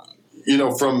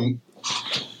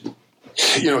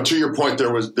 to your point,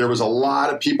 there was a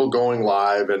lot of people going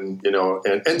live, and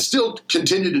still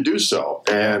continue to do so.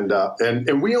 And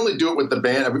we only do it with the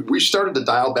band. I mean, we started to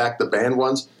dial back the band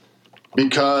ones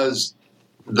because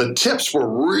the tips were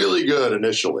really good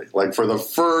initially. Like for the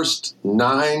first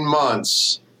 9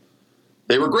 months,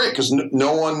 they were great because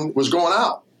no one was going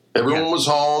out. Everyone was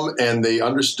home, and they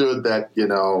understood that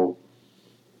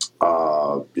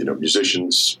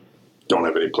musicians don't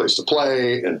have any place to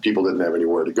play, and people didn't have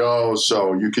anywhere to go.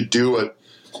 So you could do it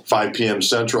 5 p.m.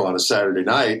 Central on a Saturday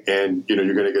night, and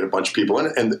you're going to get a bunch of people in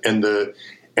it, and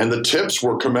the tips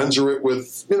were commensurate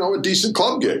with a decent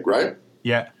club gig, right?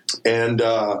 Yeah. And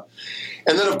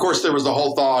then of course there was the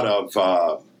whole thought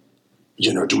of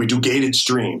do we do gated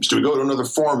streams? Do we go to another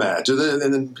format? And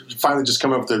then finally just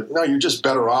come up with no, you're just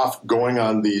better off going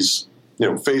on these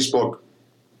Facebook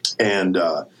and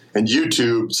and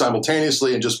YouTube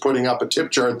simultaneously and just putting up a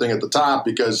tip jar thing at the top,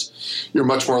 because you're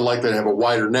much more likely to have a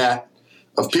wider net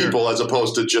of people as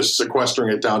opposed to just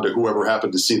sequestering it down to whoever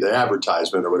happened to see the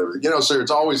advertisement or whatever. So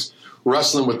it's always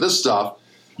wrestling with this stuff.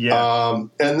 Yeah.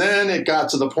 And then it got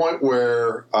to the point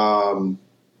where,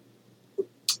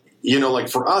 like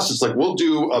for us, it's like we'll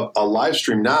do a live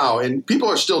stream now, and people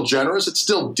are still generous. It's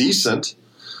still decent,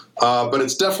 but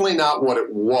it's definitely not what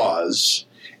it was.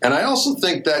 And I also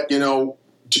think that,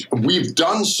 we've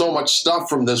done so much stuff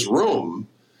from this room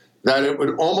that it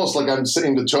would almost, like I'm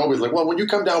saying to Toby, like, well, when you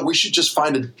come down, we should just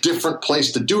find a different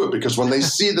place to do it, because when they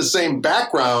see the same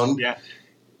background,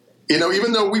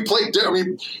 even though we played,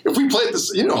 if we played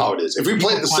this, you know how it is. If we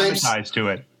played the same to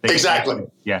it, exactly,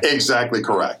 exactly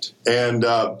correct. And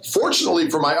fortunately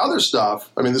for my other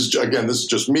stuff, this is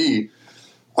just me.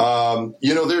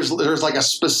 There's like a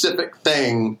specific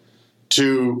thing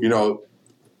to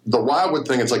the Wildwood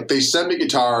thing. It's like they send me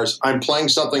guitars. I'm playing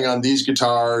something on these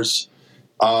guitars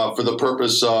for the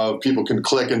purpose of people can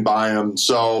click and buy them.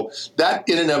 So that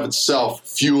in and of itself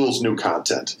fuels new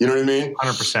content. You know what I mean?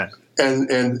 100%.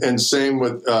 And same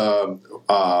with the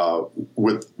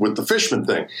Fishman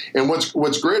thing. And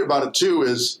what's great about it too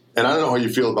is, and I don't know how you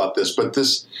feel about this, but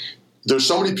there's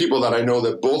so many people that I know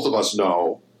that both of us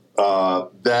know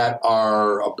that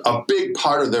are a big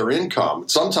part of their income.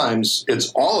 Sometimes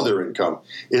it's all of their income,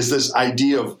 is this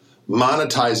idea of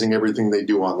monetizing everything they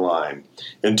do online,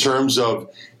 in terms of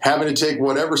having to take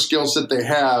whatever skill set they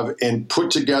have and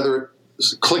put together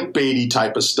clickbaity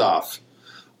type of stuff.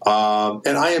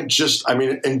 And I am just,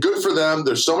 and good for them.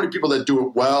 There's so many people that do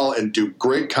it well and do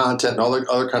great content and all that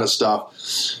other kind of stuff.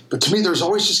 But to me, there's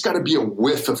always just got to be a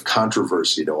whiff of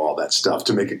controversy to all that stuff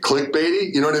to make it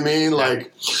clickbaity. You know what I mean?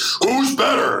 Like, who's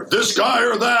better, this guy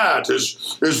or that?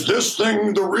 Is this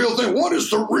thing the real thing? What is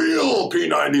the real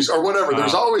P90s or whatever?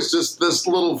 There's always just this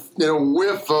little,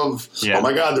 whiff of, oh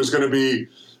my God, there's going to be,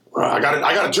 I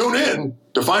got to tune in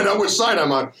to find out which side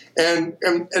I'm on. And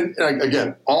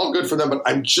again, all good for them, but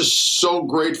I'm just so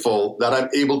grateful that I'm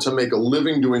able to make a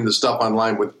living doing this stuff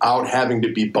online without having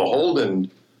to be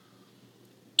beholden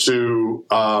to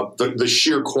the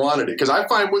sheer quantity. Because I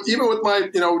find even with my,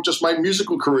 just my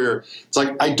musical career, it's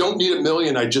like I don't need a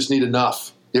million, I just need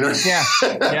enough. Yeah,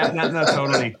 no,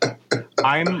 totally.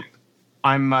 I'm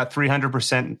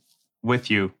 300% with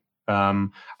you.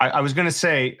 I was going to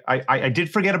say, I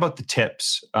did forget about the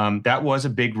tips. That was a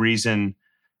big reason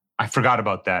I forgot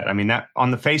about that. That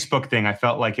on the Facebook thing, I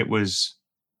felt like it was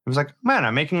like, man,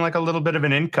 I'm making like a little bit of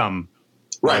an income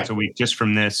once a week just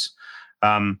from this.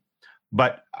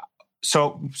 But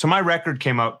so my record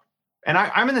came out, and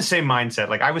I'm in the same mindset.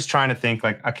 Like I was trying to think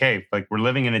like, okay, like we're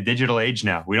living in a digital age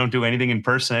now. We don't do anything in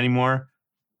person anymore.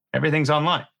 Everything's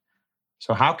online.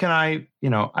 So how can I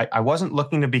wasn't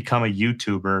looking to become a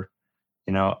YouTuber.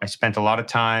 I spent a lot of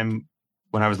time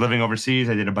when I was living overseas.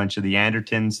 I did a bunch of the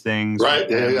Andertons things,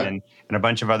 and a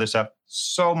bunch of other stuff.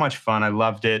 So much fun. I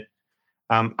loved it.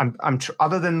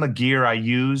 Other than the gear I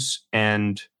use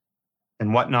and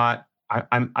whatnot,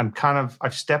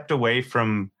 I've stepped away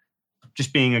from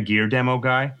just being a gear demo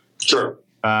guy. Sure.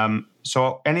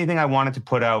 So anything I wanted to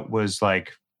put out was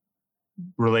like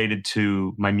related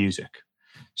to my music.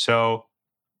 So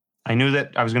I knew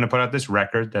that I was going to put out this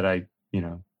record that I,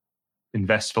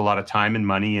 invested a lot of time and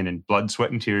money and in blood,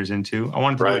 sweat, and tears into. I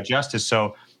wanted to do it justice.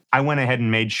 So I went ahead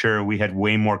and made sure we had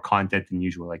way more content than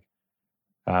usual. Like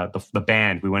the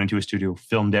band, we went into a studio,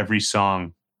 filmed every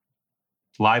song,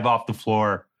 live off the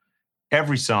floor,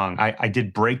 every song. I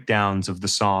did breakdowns of the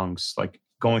songs, like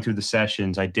going through the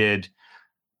sessions. I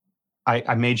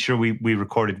made sure we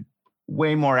recorded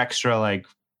way more extra, like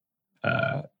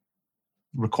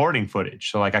recording footage.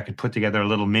 So like I could put together a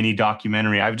little mini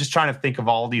documentary. I was just trying to think of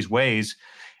all these ways.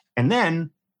 And then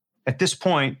at this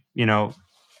point, I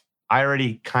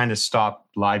already kind of stopped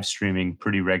live streaming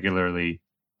pretty regularly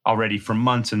already for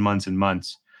months and months and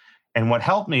months. And what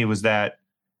helped me was that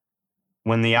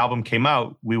when the album came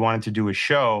out, we wanted to do a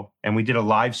show, and we did a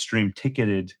live stream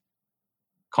ticketed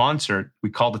concert.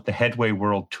 We called it the Headway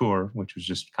World Tour, which was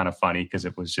just kind of funny because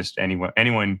it was just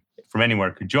anyone from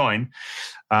anywhere could join.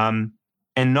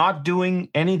 And not doing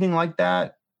anything like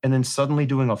that, and then suddenly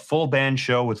doing a full band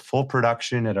show with full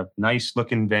production at a nice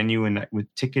looking venue and with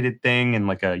ticketed thing and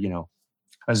like a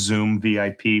Zoom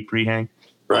VIP pre-hang.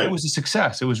 Right. It was a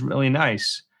success. It was really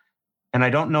nice. And I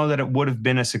don't know that it would have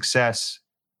been a success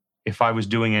if I was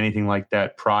doing anything like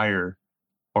that prior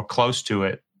or close to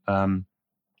it.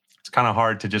 It's kind of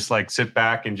hard to just like sit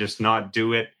back and just not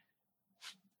do it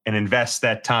and invest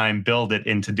that time, build it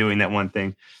into doing that one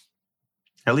thing.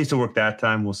 At least it worked that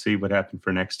time. We'll see what happened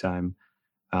for next time.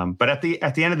 But at the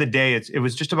end of the day, it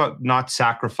was just about not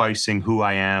sacrificing who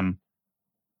I am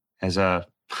as a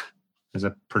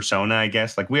persona, I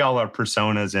guess. Like, we all are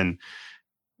personas, and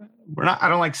we're not. I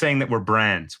don't like saying that we're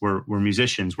brands. We're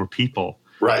musicians. We're people.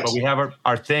 Right. But we have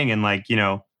our thing, and like,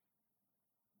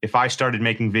 if I started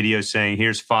making videos saying,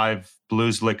 "Here's 5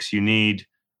 blues licks you need,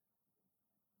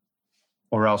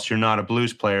 or else you're not a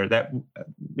blues player," that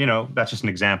that's just an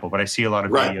example. But I see a lot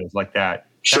of videos like that.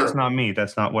 Sure. That's not me.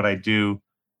 That's not what I do.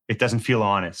 It doesn't feel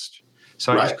honest.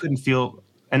 So I just couldn't feel,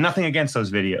 and nothing against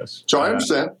those videos. So I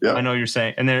understand. Yeah. I know you're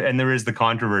saying, and there is the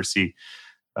controversy,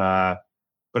 but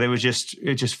it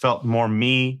just felt more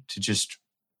me to just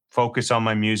focus on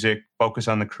my music, focus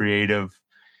on the creative,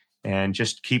 and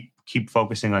just keep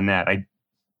focusing on that.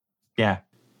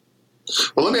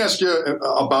 Well, let me ask you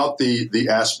about the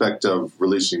aspect of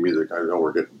releasing music. I know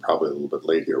we're getting probably a little bit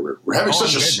late here. We're having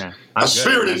such a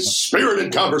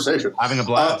spirited conversation. Having a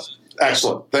blast.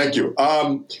 Excellent. Thank you.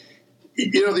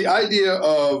 The idea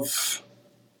of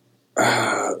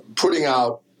putting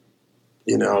out,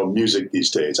 music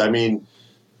these days. I mean,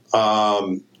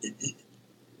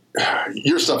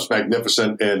 your stuff's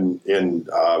magnificent, and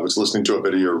I was listening to a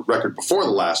bit of your record before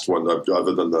the last one,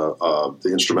 other than the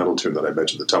instrumental tune that I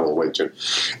mentioned, the Tumble Away tune,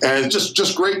 and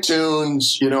just great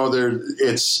tunes.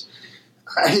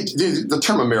 I hate the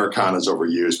term Americana is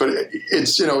overused, but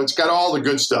it's got all the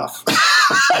good stuff.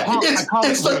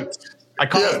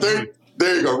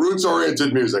 There you go,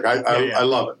 roots-oriented music. I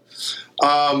love it.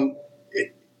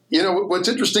 What's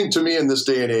interesting to me in this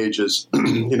day and age is,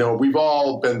 we've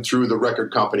all been through the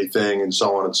record company thing and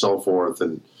so on and so forth.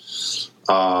 And,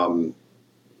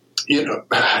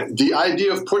 the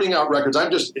idea of putting out records,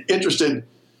 I'm just interested.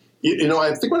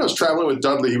 I think when I was traveling with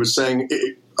Dudley, he was saying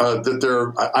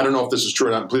that I don't know if this is true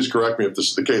or not. Please correct me if this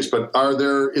is the case. But are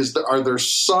there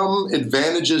some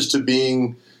advantages to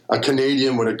being a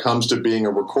Canadian when it comes to being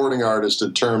a recording artist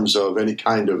in terms of any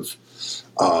kind of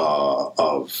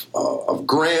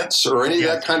grants or any of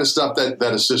that kind of stuff that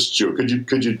assists you? Could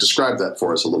you describe that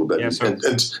for us a little bit? Yes, and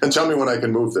tell me when I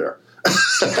can move there.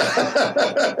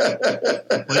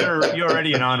 Well, you're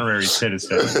already an honorary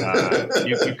citizen.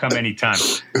 You come anytime.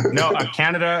 No,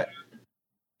 Canada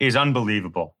is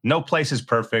unbelievable. No place is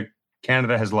perfect.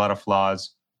 Canada has a lot of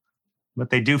flaws, but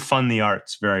they do fund the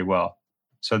arts very well.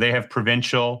 So they have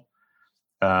provincial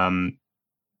and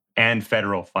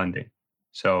federal funding.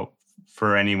 So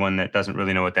for anyone that doesn't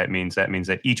really know what that means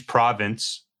that each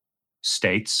province,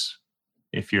 states,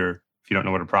 if you don't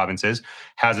know what a province is,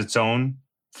 has its own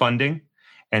funding,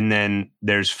 and then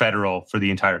there's federal for the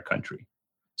entire country.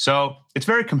 So it's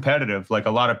very competitive. Like,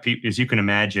 a lot of people, as you can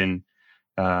imagine,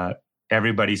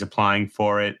 everybody's applying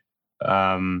for it.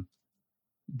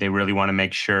 They really want to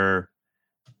make sure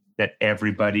that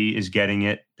everybody is getting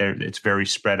it. It's very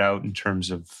spread out in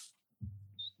terms of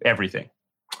everything,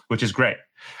 which is great.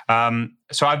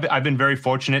 So I've been very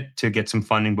fortunate to get some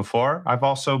funding before. I've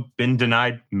also been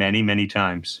denied many, many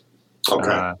times.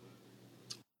 Okay.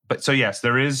 But so yes,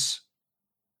 there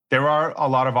are a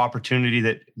lot of opportunity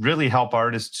that really help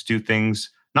artists do things,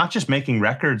 not just making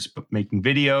records, but making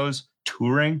videos,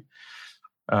 touring,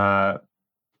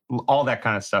 all that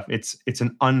kind of stuff. It's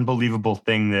an unbelievable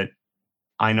thing that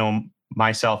I know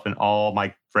myself and all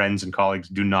my friends and colleagues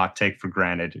do not take for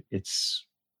granted.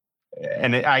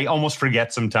 I almost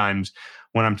forget sometimes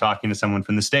when I'm talking to someone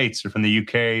from the States or from the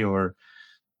UK or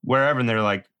wherever, and they're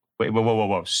like, "Wait,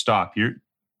 whoa, stop!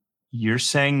 You're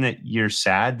saying that you're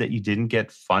sad that you didn't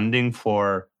get funding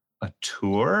for a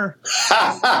tour?"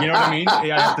 You know what I mean?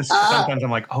 Sometimes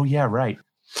I'm like, "Oh yeah, right."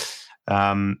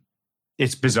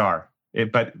 It's bizarre,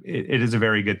 but it is a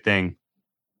very good thing.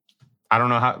 I don't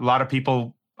know how a lot of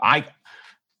people. I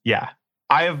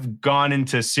have gone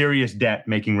into serious debt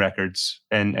making records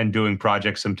and doing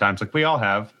projects sometimes, like we all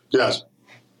have. Yes.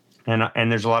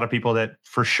 And there's a lot of people that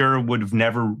for sure would have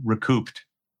never recouped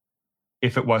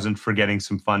if it wasn't for getting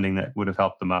some funding that would have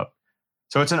helped them out.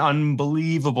 So it's an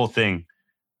unbelievable thing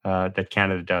that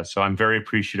Canada does. So I'm very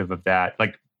appreciative of that.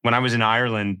 Like, when I was in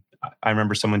Ireland, I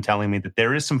remember someone telling me that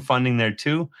there is some funding there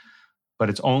too, but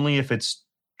it's only if it's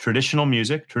traditional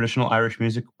music, traditional Irish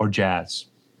music, or jazz.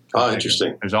 Oh,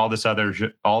 interesting. There's all this other,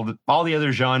 all the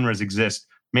other genres exist,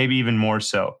 maybe even more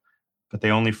so, but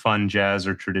they only fund jazz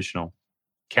or traditional.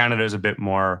 Canada is a bit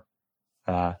more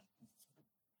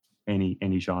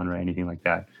any genre, anything like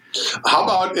that. How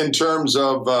about in terms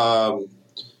of,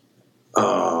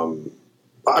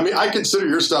 I consider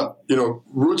your stuff,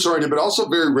 roots oriented, but also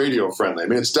very radio friendly. I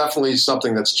mean, it's definitely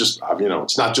something that's just,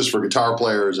 it's not just for guitar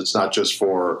players. It's not just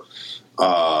for,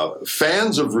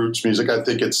 fans of roots music, I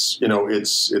think it's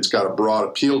got a broad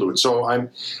appeal to it. So I'm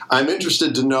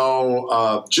interested to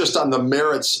know just on the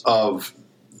merits of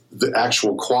the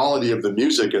actual quality of the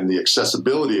music and the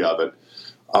accessibility of it.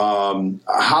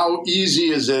 How easy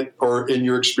is it, or in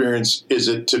your experience, is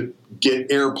it to get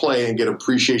airplay and get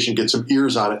appreciation, get some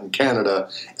ears on it in Canada,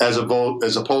 as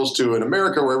opposed to in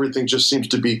America, where everything just seems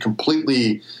to be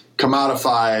completely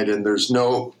commodified and there's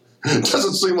no. It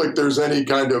doesn't seem like there's any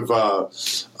kind of, I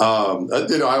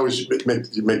always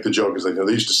make the joke, is like,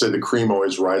 they used to say the cream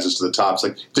always rises to the top. It's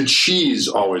like the cheese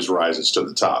always rises to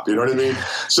the top. You know what I mean?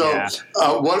 So, yeah.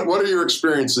 What are your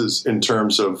experiences in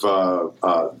terms of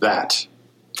that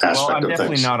aspect of things? Well, I'm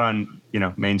definitely not on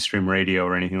mainstream radio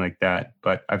or anything like that,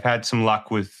 but I've had some luck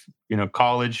with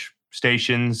college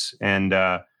stations, and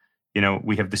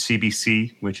we have the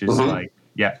CBC, which is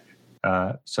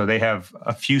so they have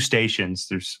a few stations.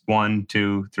 There's 1,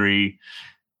 2, 3,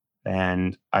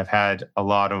 and I've had a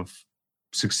lot of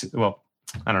success. Well,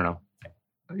 I don't know.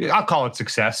 I'll call it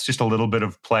success. Just a little bit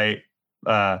of play,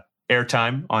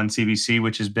 airtime on CBC,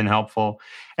 which has been helpful.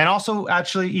 And also,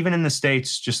 actually, even in the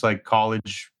States, just like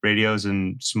college radios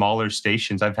and smaller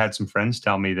stations, I've had some friends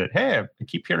tell me that, hey, I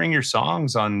keep hearing your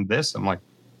songs on this. I'm like,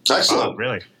 excellent. Oh,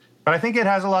 really? But I think it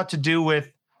has a lot to do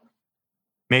with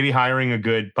maybe hiring a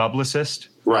good publicist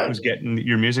who's getting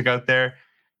your music out there.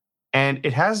 And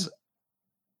it has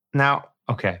now,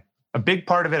 a big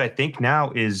part of it, I think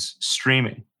now, is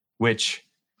streaming, which,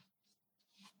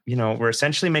 we're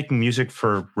essentially making music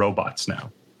for robots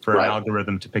now, for an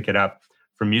algorithm to pick it up,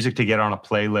 for music to get on a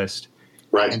playlist.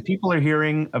 Right. And people are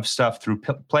hearing of stuff through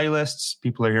playlists.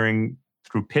 People are hearing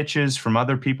through pitches from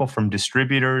other people, from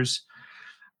distributors.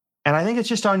 And I think it's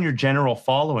just on your general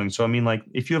following. So, I mean, like,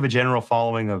 if you have a general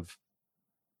following of,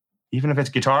 even if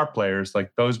it's guitar players,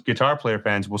 like, those guitar player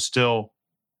fans will still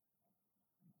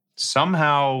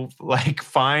somehow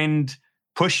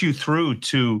push you through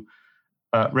to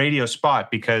a radio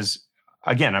spot, because,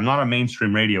 again, I'm not on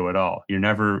mainstream radio at all. You're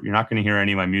not going to hear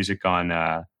any of my music on,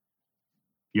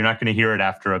 you're not going to hear it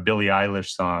after a Billie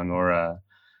Eilish song or a,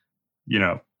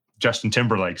 Justin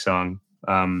Timberlake song.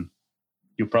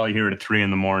 You'll probably hear it at 3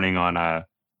 a.m. on a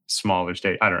smaller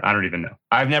stage. I don't even know.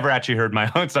 I've never actually heard my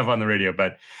own stuff on the radio,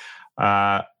 but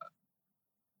I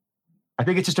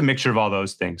think it's just a mixture of all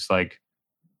those things. Like,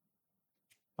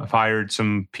 I've hired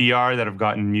some PR that have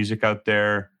gotten music out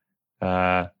there.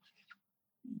 I've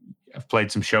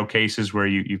played some showcases where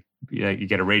you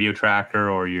get a radio tracker,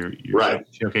 or you're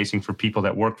showcasing for people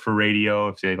that work for radio.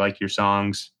 If they like your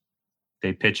songs,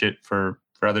 they pitch it for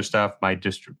other stuff. My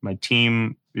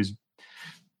team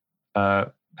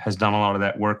has done a lot of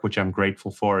that work, which I'm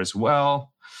grateful for as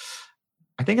well.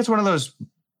 I think it's one of those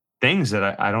things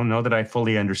that I don't know that I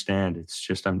fully understand. It's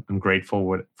just I'm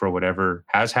grateful for whatever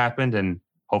has happened, and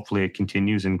hopefully it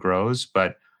continues and grows.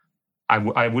 But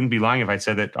I wouldn't be lying if I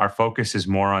said that our focus is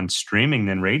more on streaming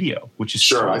than radio, which is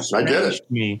sure. I get it. To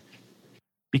me,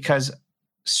 because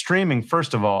streaming,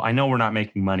 first of all, I know we're not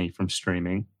making money from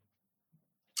streaming.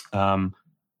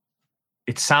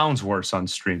 It sounds worse on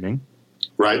streaming.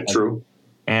 Right, true.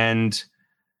 And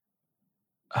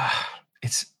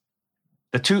it's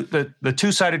the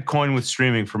two-sided coin with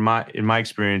streaming. In my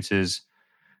experience is,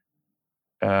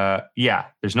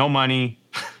 there's no money,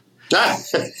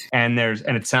 and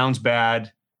it sounds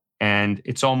bad, and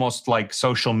it's almost like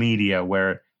social media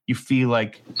where you feel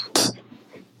like,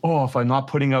 if I'm not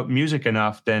putting out music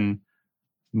enough, then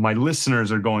my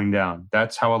listeners are going down.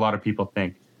 That's how a lot of people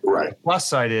think. Right. The plus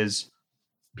side is,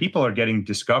 people are getting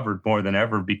discovered more than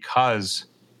ever because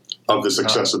of this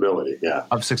accessibility,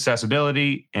 of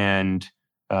accessibility and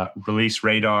release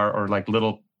radar, or like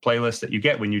little playlists that you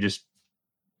get when you just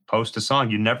post a song.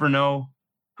 You never know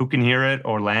who can hear it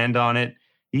or land on it,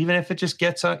 even if it just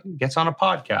gets on a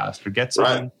podcast or gets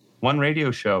on one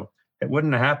radio show. It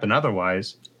wouldn't have happened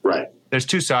otherwise. Right. There's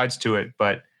two sides to it,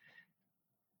 but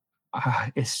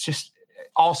it's just.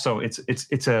 Also, it's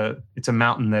a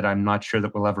mountain that I'm not sure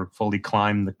that we'll ever fully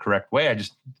climb the correct way.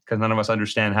 Because none of us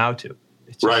understand how to.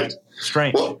 It's right.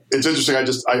 Strange. Well, it's interesting.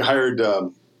 I hired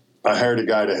a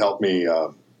guy to help me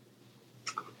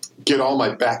get all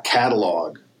my back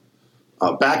catalog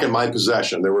back in my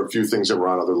possession. There were a few things that were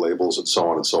on other labels and so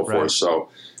on and so forth. So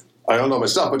I don't know my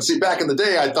stuff. But see, back in the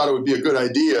day, I thought it would be a good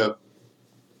idea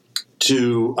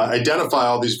to identify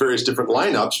all these various different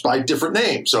lineups by different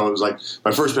names. So it was like,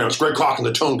 my first band was Greg Koch and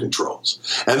the Tone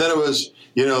Controls. And then it was,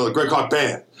 the Greg Koch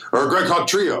Band, or Greg Koch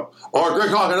Trio, or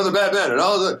Greg Koch, another bad band. And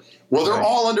all they're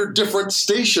all under different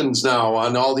stations now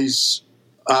on all these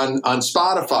on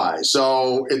Spotify.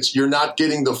 So you're not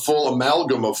getting the full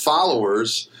amalgam of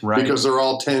followers because they're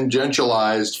all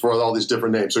tangentialized for all these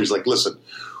different names. So he's like, listen,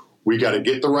 we got to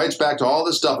get the rights back to all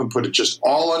this stuff and put it just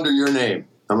all under your name.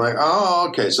 I'm like, oh,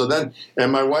 okay. So then,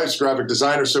 and my wife's graphic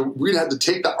designer, so we'd have to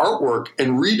take the artwork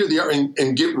and redo the art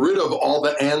and get rid of all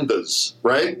the andas,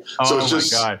 right? Oh, so it's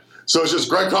just, God. So it's just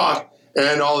Greg Koch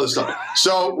and all this stuff.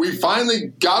 So we finally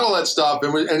got all that stuff,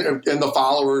 and the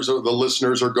followers or the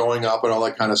listeners are going up and all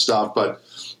that kind of stuff. But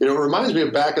it reminds me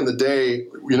of back in the day,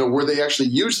 where they actually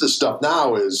use this stuff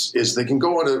now is they can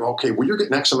go into, okay, well, you're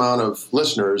getting X amount of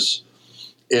listeners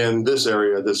in this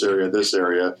area, this area, this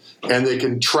area, and they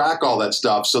can track all that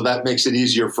stuff. So that makes it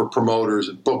easier for promoters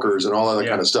and bookers and all that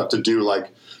kind of stuff to do. Like,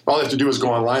 all they have to do is go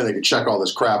online. They can check all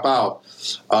this crap out.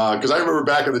 Because I remember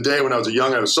back in the day when I was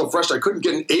young, I was so frustrated. I couldn't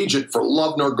get an agent for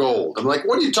Love Nor Gold. I'm like,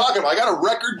 what are you talking about? I got a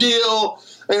record deal.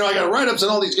 I got write-ups in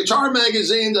all these guitar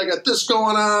magazines. I got this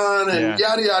going on and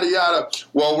yada, yada, yada.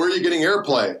 Well, where are you getting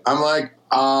airplay? I'm like,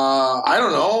 I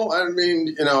don't know. I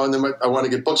mean, and then I want to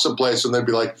get booked someplace, and they'd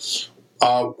be like,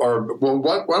 why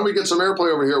don't we get some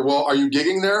airplay over here? Well, are you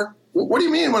gigging there? What do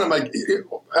you mean? When I'm like,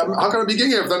 how can I be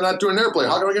gigging if I'm not doing airplay?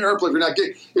 How can I get airplay if you're not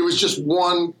gigging? It was just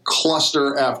one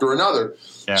cluster after another.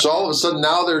 Yeah. So all of a sudden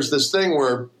now there's this thing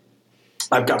where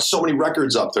I've got so many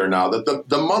records up there now that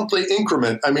the monthly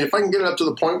increment, I mean, if I can get it up to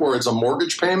the point where it's a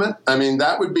mortgage payment, I mean,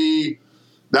 that would be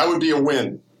a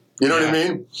win. You know what I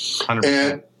mean?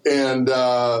 100%.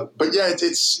 But yeah,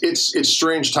 it's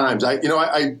strange times.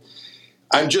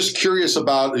 I'm just curious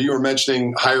about, you were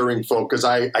mentioning hiring folk, because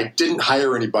I didn't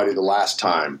hire anybody the last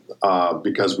time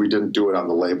because we didn't do it on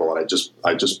the label, and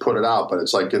I just put it out. But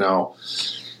it's like,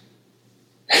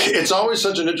 it's always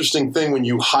such an interesting thing when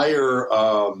you hire.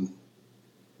 How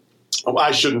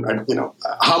much do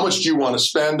you want to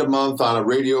spend a month on a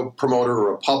radio promoter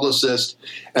or a publicist?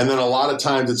 And then a lot of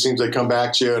times it seems they come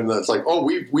back to you and it's like, oh,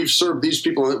 we've served these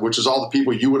people, which is all the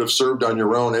people you would have served on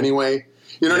your own anyway.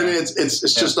 You know what I mean?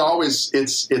 It's just always,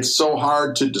 it's so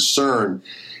hard to discern.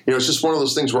 It's just one of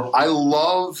those things where I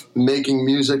love making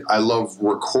music. I love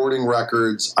recording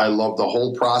records. I love the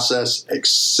whole process,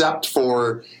 except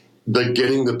for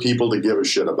getting the people to give a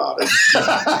shit about it.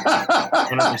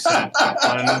 100%.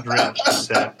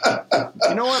 100%.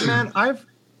 You know what, man? I've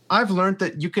learned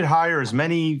that you could hire as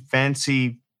many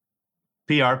fancy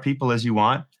PR people as you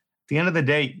want. At the end of the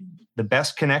day, the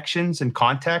best connections and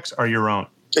contacts are your own.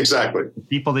 Exactly. The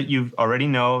people that you already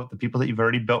know, the people that you've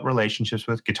already built relationships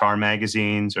with, guitar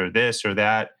magazines or this or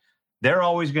that, they're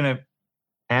always going to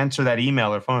answer that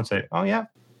email or phone and say, oh, yeah,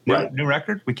 new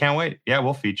record? We can't wait. Yeah,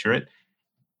 we'll feature it.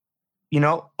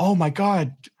 Oh, my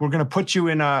God, we're going to put you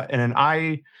in an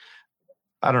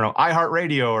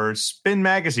iHeartRadio or Spin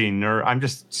Magazine, or I'm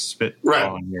just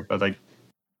spitballing here. But like,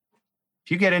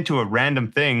 if you get into a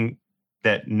random thing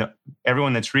that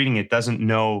everyone that's reading it doesn't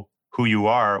know who you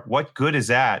are, what good is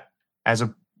that it's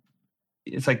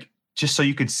like, just so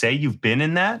you could say you've been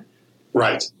in that?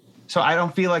 Right. So I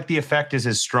don't feel like the effect is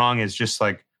as strong as just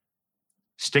like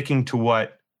sticking to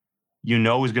what is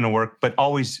going to work, but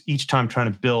always each time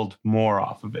trying to build more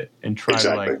off of it and try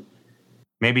to like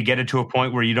maybe get it to a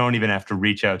point where you don't even have to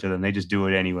reach out to them. They just do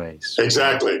it anyways.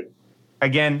 Exactly.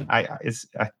 Again, I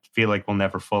feel like we'll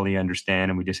never fully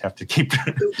understand, and we just have to keep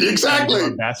exactly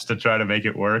our best to try to make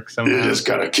it work somehow. You just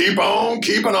gotta keep on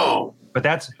keeping on.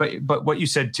 But what you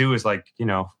said too is like,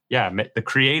 the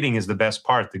creating is the best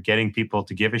part, the getting people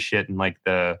to give a shit, and like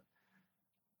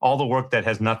all the work that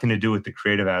has nothing to do with the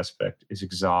creative aspect is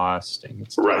exhausting.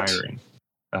 It's tiring.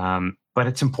 But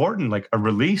it's important, like a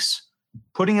release,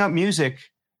 putting out music.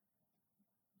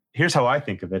 Here's how I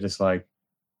think of it. It's like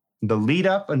the lead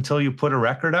up until you put a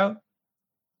record out.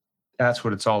 That's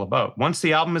what it's all about. Once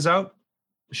the album is out,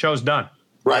 the show's done.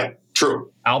 Right.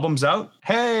 True. Album's out.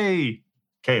 Hey,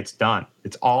 okay, it's done.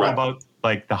 It's all about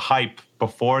like the hype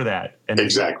before that. And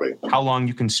exactly how long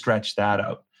you can stretch that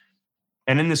out.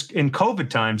 And in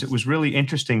COVID times, it was really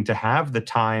interesting to have the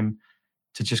time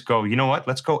to just go, you know what?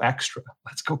 Let's go extra.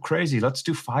 Let's go crazy. Let's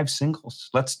do 5 singles.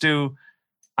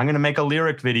 I'm going to make a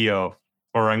lyric video,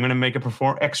 or I'm going to make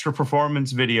a extra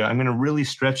performance video. I'm going to really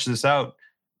stretch this out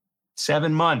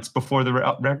 7 months before the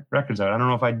record's out. I don't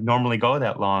know if I'd normally go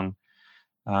that long.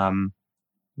 It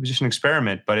was just an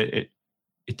experiment, but it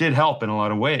did help in a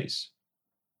lot of ways.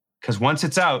 Because once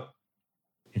it's out,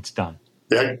 it's done.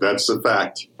 Yeah, that's a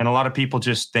fact. And a lot of people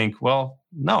just think, well,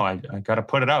 no, I got to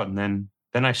put it out, and then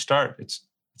I start. It's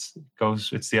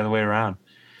the other way around.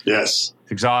 Yes.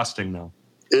 It's exhausting, though.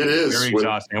 It is. Very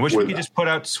exhausting. I wish we could just put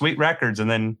out sweet records, and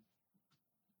then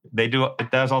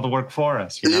it does all the work for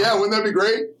us. Yeah, wouldn't that be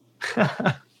great?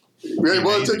 Right,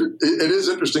 well, it is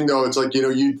interesting though. It's like,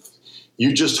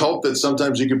 you just hope that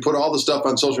sometimes you can put all the stuff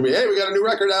on social media. Hey, we got a new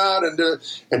record out,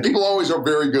 and people always are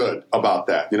very good about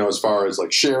that. As far as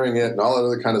like sharing it and all that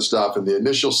other kind of stuff. And the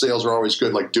initial sales are always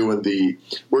good, like doing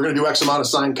we're going to do X amount of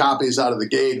signed copies out of the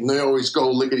gate, and they always go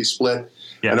lickety split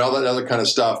and all that other kind of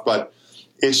stuff. But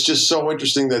it's just so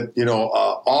interesting that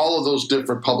all of those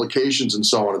different publications and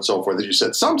so on and so forth that you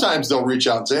said. Sometimes they'll reach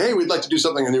out and say, "Hey, we'd like to do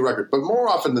something a new record," but more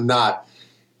often than not,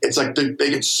 it's like they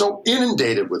get so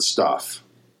inundated with stuff.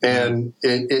 And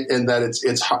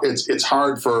that it's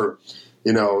hard for,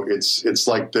 it's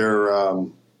like they're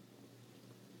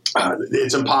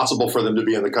it's impossible for them to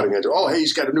be on the cutting edge. Oh, hey,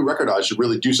 he's got a new record out. I should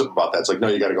really do something about that. It's like, no,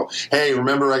 you got to go, hey,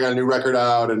 remember I got a new record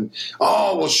out, and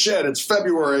oh, well, shit, it's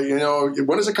February.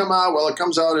 When does it come out? Well, it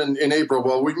comes out in April.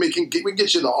 Well, we can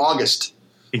get you the August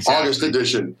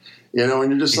edition.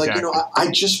 And you're just like, I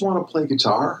just want to play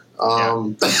guitar. I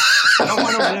don't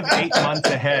want to live 8 months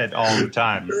ahead all the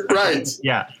time. Right.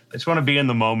 Yeah. I just want to be in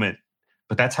the moment.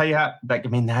 But that's how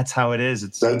that's how it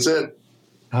is. That's it.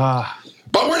 But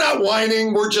we're not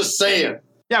whining. We're just saying.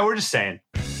 Yeah, we're just saying.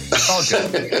 It's all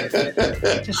good.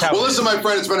 Well, listen, my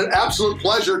friend, it's been an absolute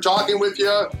pleasure talking with you.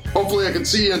 Hopefully I can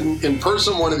see you in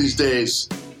person one of these days.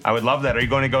 I would love that. Are you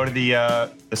going to go to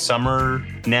the summer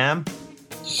NAMM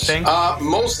thing?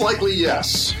 Most likely,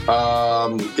 yes.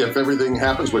 If everything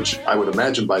happens, which I would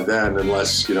imagine by then,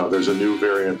 unless there's a new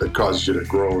variant that causes you to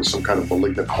grow some kind of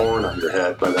malignant horn on your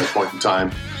head by that point in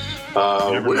time.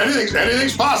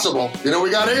 Anything's possible. We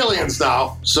got aliens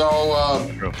now, so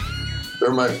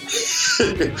there might.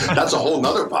 That's a whole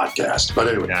nother podcast. But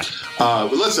anyway,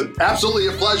 but listen, absolutely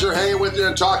a pleasure hanging with you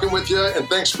and talking with you, and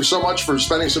thanks so much for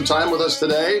spending some time with us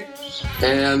today.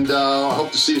 And I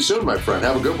hope to see you soon, my friend.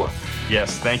 Have a good one.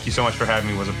 Yes, thank you so much for having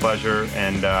me. It was a pleasure.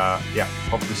 And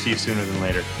hope to see you sooner than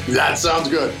later. That sounds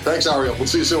good. Thanks, Ariel. We'll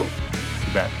see you soon.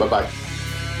 You bet. Bye-bye.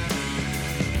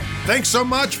 Thanks so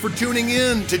much for tuning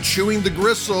in to Chewing the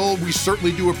Gristle. We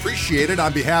certainly do appreciate it.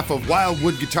 On behalf of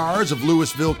Wildwood Guitars of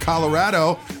Louisville,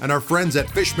 Colorado, and our friends at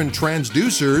Fishman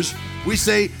Transducers, we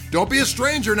say, don't be a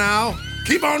stranger now.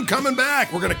 Keep on coming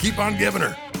back. We're going to keep on giving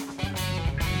her.